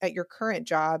and at your current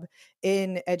job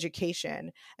in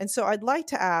education. And so I'd like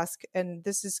to ask, and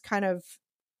this is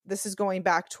going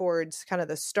back towards kind of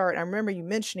the start. I remember you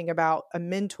mentioning about a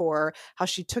mentor, how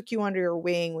she took you under your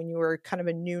wing when you were kind of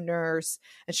a new nurse,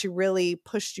 and she really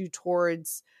pushed you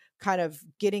towards kind of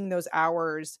getting those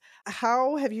hours.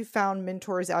 How have you found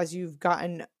mentors as you've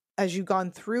gone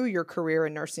through your career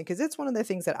in nursing? Because it's one of the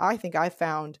things that I think I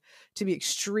found to be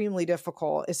extremely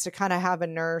difficult, is to kind of have a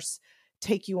nurse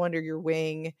take you under your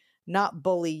wing, not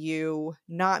bully you,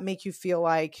 not make you feel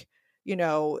like,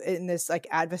 in this like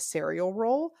adversarial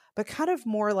role, but kind of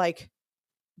more like,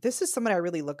 this is someone I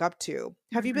really look up to.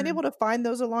 Have you been Mhm. able to find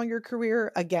those along your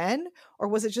career again? Or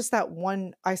was it just that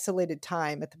one isolated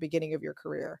time at the beginning of your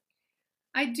career?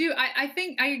 I do. I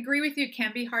think I agree with you. It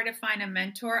can be hard to find a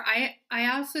mentor. I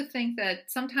also think that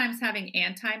sometimes having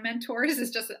anti mentors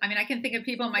is just, I mean, I can think of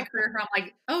people in my career who I'm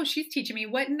like, oh, she's teaching me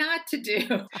what not to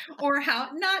do or how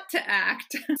not to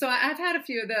act. So I've had a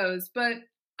few of those. But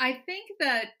I think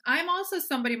that I'm also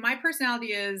somebody, my personality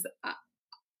is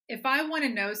if I want to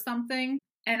know something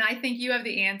and I think you have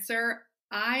the answer,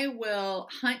 I will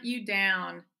hunt you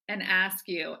down and ask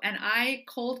you. And I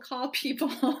cold call people.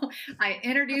 I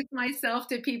introduce myself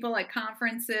to people at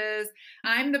conferences.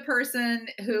 I'm the person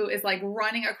who is like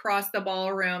running across the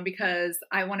ballroom because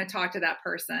I want to talk to that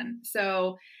person.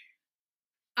 So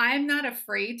I'm not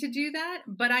afraid to do that,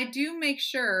 but I do make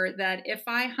sure that if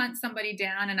I hunt somebody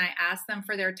down and I ask them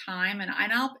for their time, and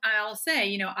I'll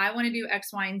say, I want to do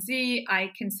X, Y, and Z.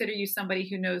 I consider you somebody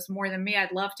who knows more than me.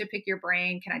 I'd love to pick your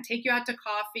brain. Can I take you out to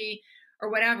coffee or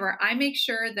whatever? I make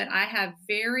sure that I have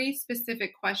very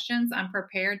specific questions I'm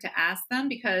prepared to ask them,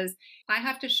 because I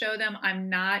have to show them I'm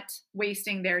not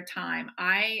wasting their time.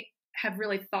 I have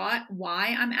really thought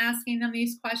why I'm asking them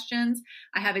these questions.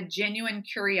 I have a genuine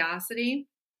curiosity.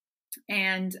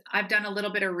 And I've done a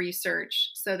little bit of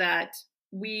research so that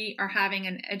we are having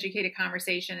an educated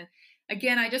conversation.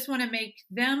 Again, I just want to make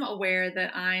them aware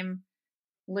that I'm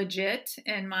legit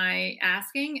in my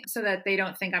asking, so that they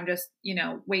don't think I'm just,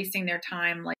 wasting their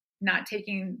time, like not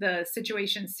taking the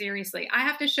situation seriously. I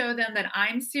have to show them that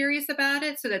I'm serious about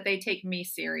it so that they take me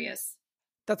serious.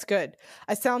 That's good.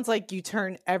 It sounds like you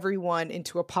turn everyone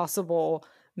into a possible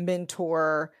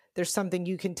mentor. There's something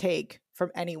you can take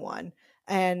from anyone.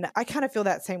 And I kind of feel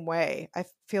that same way. I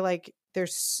feel like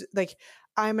there's like,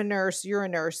 I'm a nurse, you're a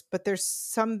nurse, but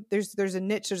there's a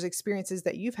niche, there's experiences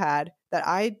that you've had that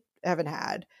I haven't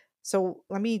had. So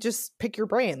let me just pick your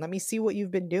brain. Let me see what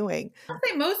you've been doing. I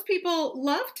think most people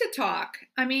love to talk.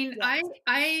 I mean, Yes.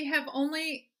 I have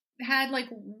only had like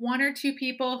one or two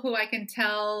people who I can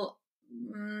tell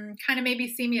kind of maybe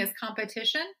see me as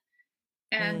competition.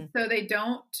 And Mm. so they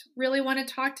don't really want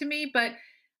to talk to me. But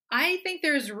I think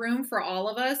there's room for all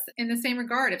of us in the same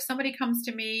regard. If somebody comes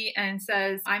to me and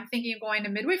says, I'm thinking of going to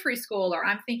midwifery school, or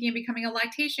I'm thinking of becoming a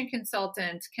lactation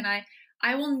consultant,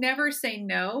 I will never say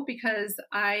no, because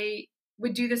I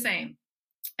would do the same.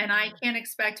 And I can't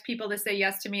expect people to say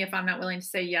yes to me if I'm not willing to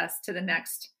say yes to the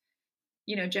next,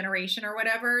 generation or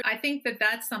whatever. I think that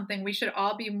that's something we should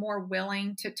all be more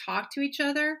willing to talk to each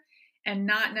other and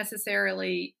not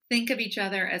necessarily think of each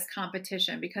other as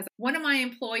competition. Because one of my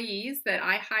employees that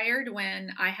I hired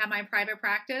when I had my private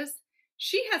practice,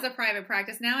 she has a private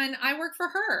practice now and I work for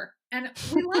her, and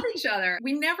we love each other.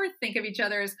 We never think of each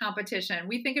other as competition.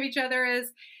 We think of each other as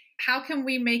how can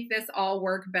we make this all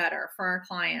work better for our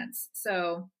clients?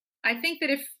 So I think that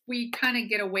if we kind of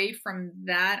get away from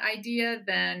that idea,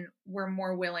 then we're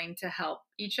more willing to help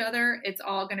each other. It's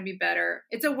all going to be better.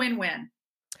 It's a win-win.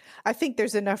 I think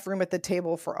there's enough room at the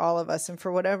table for all of us. And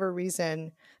for whatever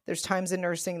reason, there's times in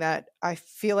nursing that I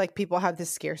feel like people have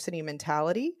this scarcity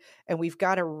mentality, and we've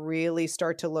got to really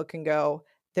start to look and go,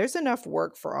 there's enough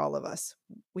work for all of us.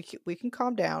 We can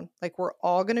calm down. Like, we're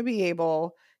all going to be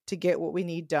able to get what we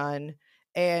need done.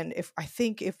 And I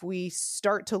think if we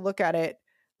start to look at it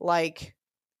like,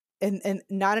 and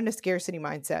not in a scarcity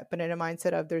mindset, but in a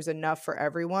mindset of there's enough for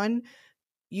everyone,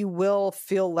 you will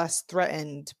feel less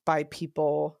threatened by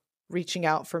people reaching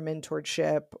out for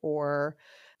mentorship or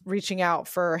reaching out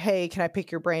for, hey, can I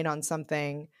pick your brain on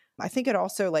something? I think it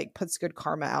also like puts good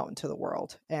karma out into the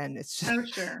world. And it's just, Oh,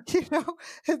 sure.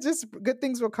 it's just good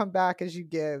things will come back as you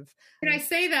give. And I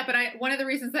say that, but one of the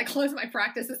reasons I closed my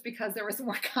practice is because there was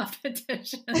more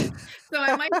competition. So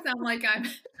I might sound like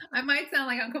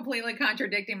I'm completely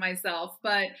contradicting myself,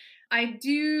 but I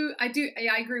agree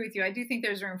with you. I do think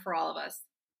there's room for all of us.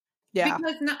 Yeah.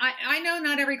 Because I know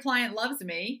not every client loves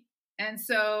me. And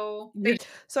so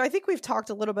I think we've talked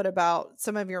a little bit about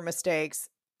some of your mistakes,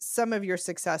 some of your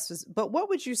successes, but what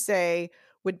would you say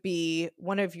would be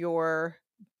one of your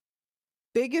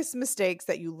biggest mistakes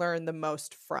that you learned the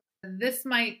most from? This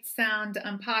might sound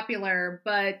unpopular,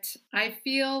 but I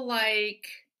feel like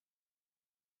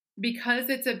because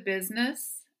it's a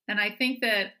business, and I think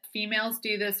that females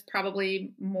do this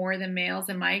probably more than males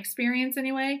in my experience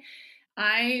anyway,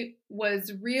 I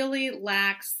was really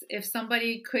lax if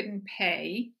somebody couldn't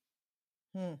pay.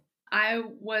 I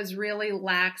was really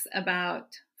lax about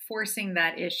forcing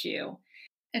that issue.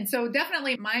 And so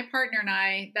definitely my partner and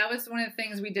I, that was one of the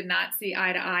things we did not see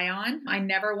eye to eye on. I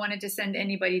never wanted to send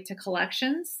anybody to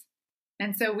collections.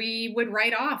 And so we would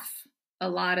write off a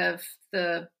lot of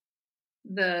the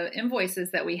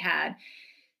invoices that we had.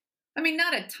 I mean,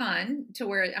 not a ton to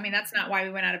where, I mean, that's not why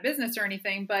we went out of business or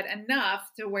anything, but enough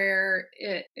to where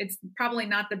it's probably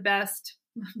not the best.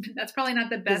 That's probably not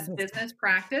the best business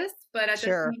practice. But at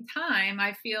the same time,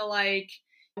 I feel like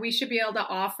we should be able to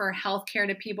offer healthcare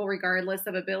to people regardless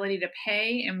of ability to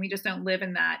pay. And we just don't live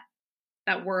in that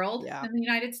world in the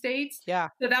United States. Yeah.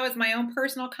 So that was my own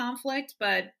personal conflict,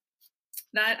 but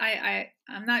that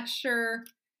I'm not sure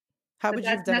how would you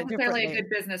have done it differently? Necessarily a good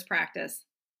business practice.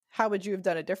 How would you have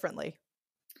done it differently?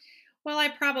 Well, I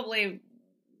probably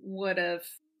would have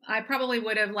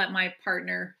let my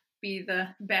partner be the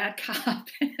bad cop.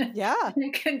 Yeah.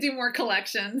 And can do more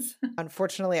collections.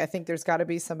 Unfortunately, I think there's got to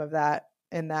be some of that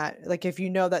in that. Like, if you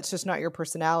know that's just not your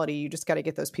personality, you just got to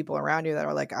get those people around you that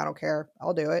are like, I don't care,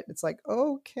 I'll do it. It's like,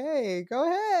 okay, go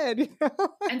ahead.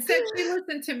 And so she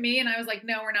listened to me and I was like,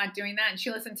 no, we're not doing that. And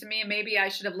she listened to me and maybe I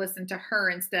should have listened to her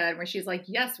instead, where she's like,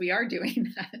 yes, we are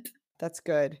doing that. That's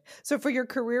good. So for your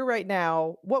career right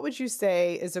now, what would you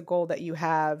say is a goal that you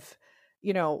have?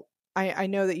 You know, I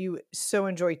know that you so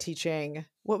enjoy teaching.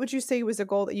 What would you say was a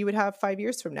goal that you would have 5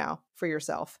 years from now for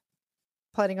yourself?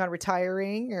 Planning on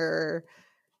retiring or?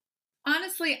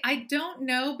 Honestly, I don't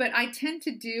know, but I tend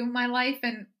to do my life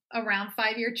in around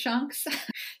 5-year chunks.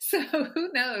 So who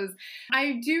knows?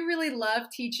 I do really love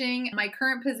teaching. My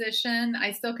current position,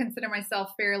 I still consider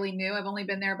myself fairly new. I've only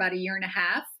been there about 1.5 years.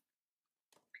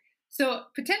 So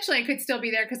potentially I could still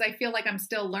be there because I feel like I'm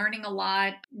still learning a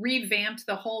lot, revamped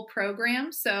the whole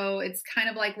program. So it's kind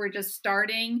of like we're just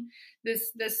starting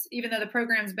this, even though the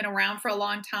program's been around for a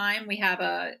long time, we have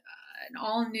an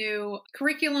all new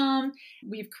curriculum.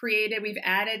 We've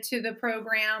added to the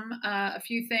program a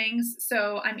few things.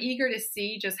 So I'm eager to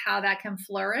see just how that can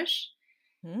flourish.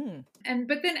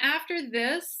 But then after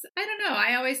this, I don't know.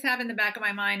 I always have in the back of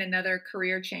my mind another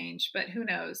career change, but who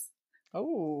knows?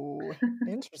 Oh,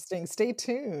 interesting. Stay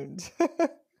tuned.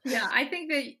 Yeah, I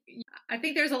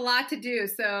think there's a lot to do.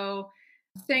 So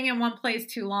staying in one place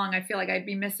too long, I feel like I'd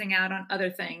be missing out on other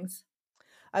things.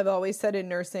 I've always said in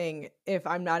nursing, if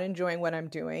I'm not enjoying what I'm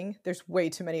doing, there's way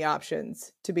too many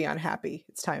options to be unhappy.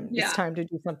 It's time. Yeah. It's time to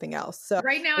do something else. So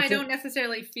right now, I don't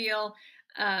necessarily feel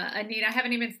a need. I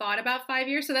haven't even thought about 5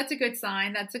 years. So that's a good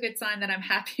sign. That's a good sign that I'm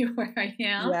happy where I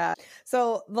am. Yeah.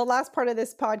 So the last part of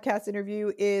this podcast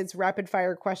interview is rapid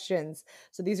fire questions.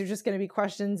 So these are just going to be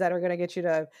questions that are going to get you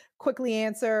to quickly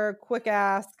answer, quick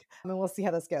ask, and we'll see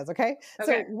how this goes. Okay.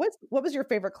 So what was your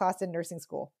favorite class in nursing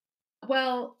school?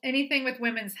 Well, anything with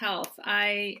women's health.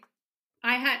 I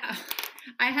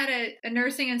had a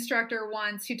nursing instructor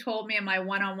once who told me in my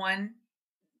one-on-one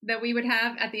that we would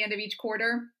have at the end of each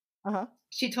quarter.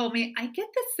 She told me, I get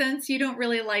the sense you don't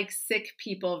really like sick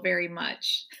people very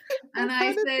much. And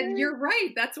I said, you're right.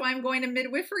 That's why I'm going to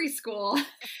midwifery school.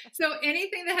 So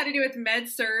anything that had to do with med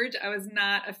surge, I was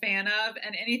not a fan of.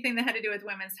 And anything that had to do with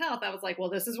women's health, I was like, well,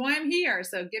 this is why I'm here.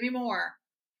 So give me more.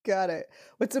 Got it.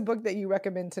 What's a book that you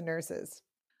recommend to nurses?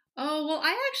 Oh, well,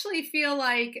 I actually feel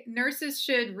like nurses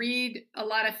should read a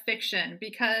lot of fiction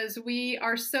because we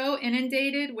are so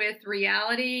inundated with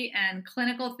reality and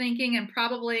clinical thinking, and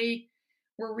probably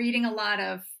we're reading a lot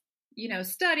of,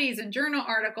 studies and journal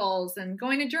articles and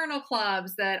going to journal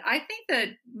clubs, that I think that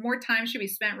more time should be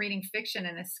spent reading fiction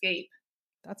and escape.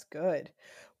 That's good.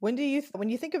 When you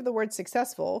think of the word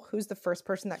successful, who's the first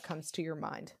person that comes to your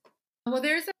mind? Well,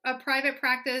 there's a private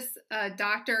practice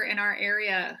doctor in our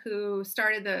area who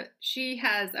she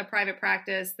has a private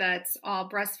practice that's all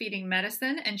breastfeeding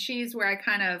medicine. And she's where I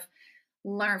kind of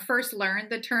first learned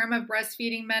the term of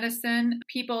breastfeeding medicine.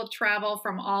 People travel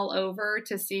from all over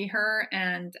to see her.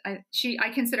 And I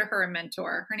consider her a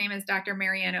mentor. Her name is Dr.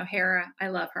 Marianne O'Hara. I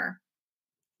love her.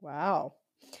 Wow.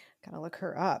 Gotta look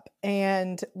her up.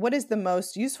 And what is the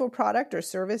most useful product or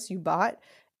service you bought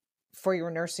for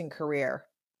your nursing career?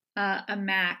 A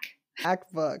Mac.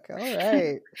 MacBook. All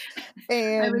right.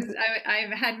 And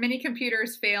I've had many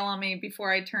computers fail on me before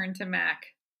I turned to Mac.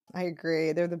 I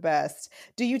agree. They're the best.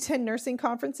 Do you attend nursing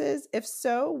conferences? If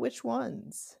so, which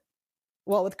ones?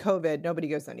 Well, with COVID, nobody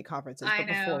goes to any conferences. I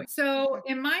know. So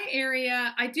in my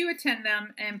area, I do attend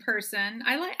them in person.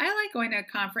 I like going to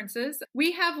conferences.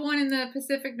 We have one in the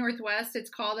Pacific Northwest. It's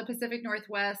called the Pacific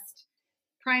Northwest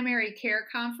Primary Care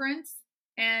Conference.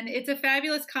 And it's a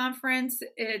fabulous conference.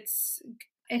 It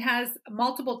has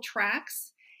multiple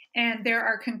tracks, and there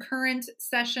are concurrent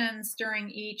sessions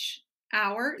during each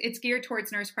hour. It's geared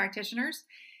towards nurse practitioners.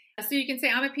 So you can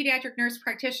say, I'm a pediatric nurse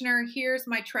practitioner. Here's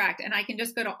my tract. And I can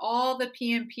just go to all the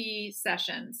PMP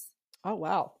sessions. Oh,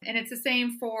 wow. And it's the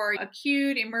same for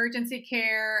acute, emergency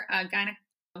care,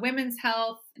 women's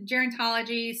health,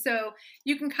 gerontology. So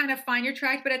you can kind of find your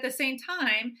tract, but at the same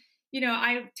time,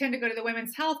 I tend to go to the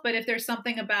women's health, but if there's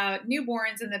something about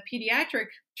newborns in the pediatric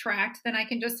tract, then I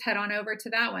can just head on over to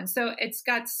that one. So it's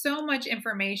got so much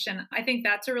information. I think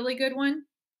that's a really good one.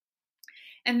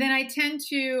 And then I tend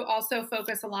to also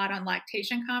focus a lot on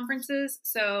lactation conferences.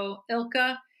 So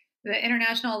ILCA, the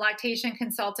International Lactation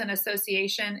Consultant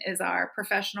Association, is our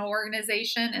professional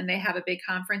organization, and they have a big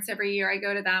conference every year. I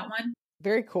go to that one.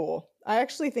 Very cool. I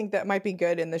actually think that might be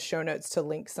good in the show notes to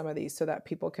link some of these so that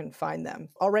people can find them.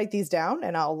 I'll write these down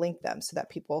and I'll link them so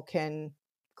that people can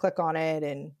click on it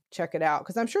and check it out.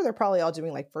 Because I'm sure they're probably all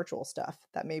doing like virtual stuff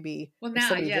that maybe. Well,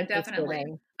 now, yeah,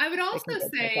 definitely. I would also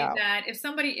say that if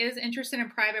somebody is interested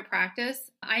in private practice,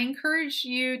 I encourage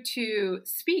you to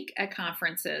speak at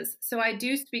conferences. So I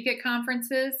do speak at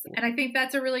conferences, and I think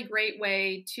that's a really great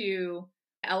way to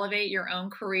elevate your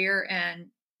own career and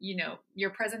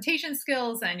your presentation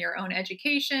skills and your own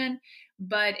education.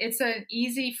 But it's an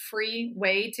easy, free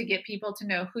way to get people to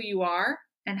know who you are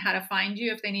and how to find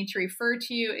you if they need to refer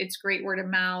to you. It's great word of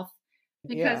mouth.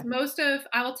 Because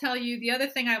I will tell you, the other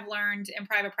thing I've learned in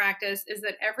private practice is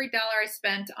that every dollar I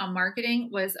spent on marketing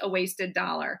was a wasted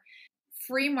dollar.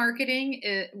 Free marketing,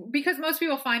 because most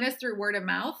people find us through word of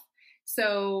mouth.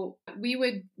 So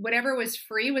whatever was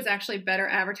free was actually better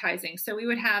advertising. So we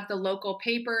would have the local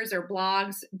papers or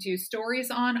blogs do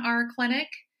stories on our clinic,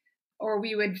 or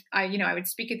I would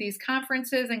speak at these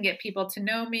conferences and get people to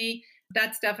know me.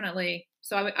 That's definitely,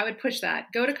 so I would push that.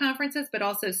 Go to conferences, but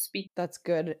also speak. That's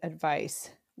good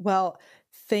advice. Well,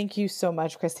 thank you so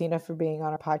much, Christina, for being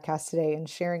on our podcast today and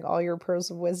sharing all your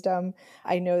pearls of wisdom.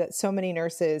 I know that so many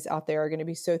nurses out there are going to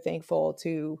be so thankful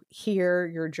to hear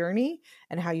your journey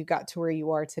and how you got to where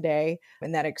you are today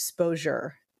and that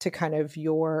exposure to kind of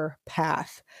your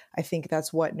path. I think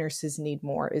that's what nurses need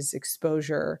more, is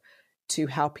exposure to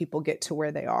how people get to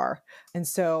where they are. And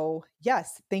so,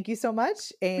 yes, thank you so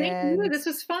much. And thank you. This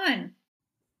was fun.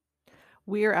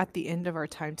 We are at the end of our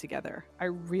time together. I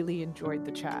really enjoyed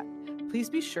the chat. Please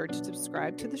be sure to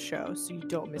subscribe to the show so you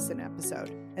don't miss an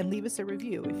episode, and leave us a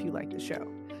review if you like the show.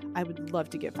 I would love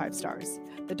to get 5 stars.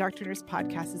 The Dr. Nurse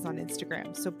Podcast is on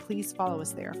Instagram, so please follow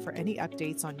us there for any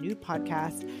updates on new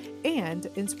podcasts and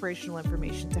inspirational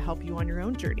information to help you on your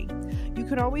own journey. You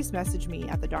could always message me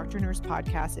at the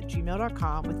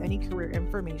drnursepodcast@gmail.com with any career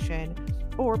information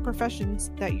or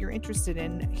professions that you're interested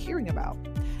in hearing about.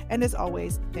 And as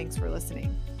always, thanks for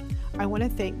listening. I want to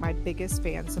thank my biggest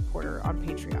fan supporter on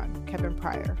Patreon, Kevin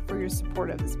Pryor, for your support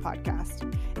of this podcast.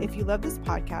 If you love this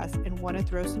podcast and want to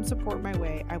throw some support my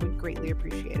way, I would greatly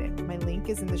appreciate it. My link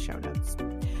is in the show notes.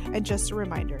 And just a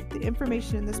reminder, the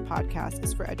information in this podcast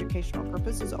is for educational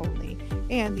purposes only,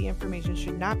 and the information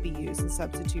should not be used as a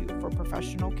substitute for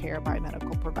professional care by a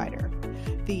medical provider.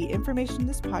 The information in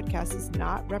this podcast does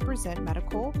not represent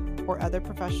medical or other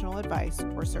professional advice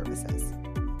or services.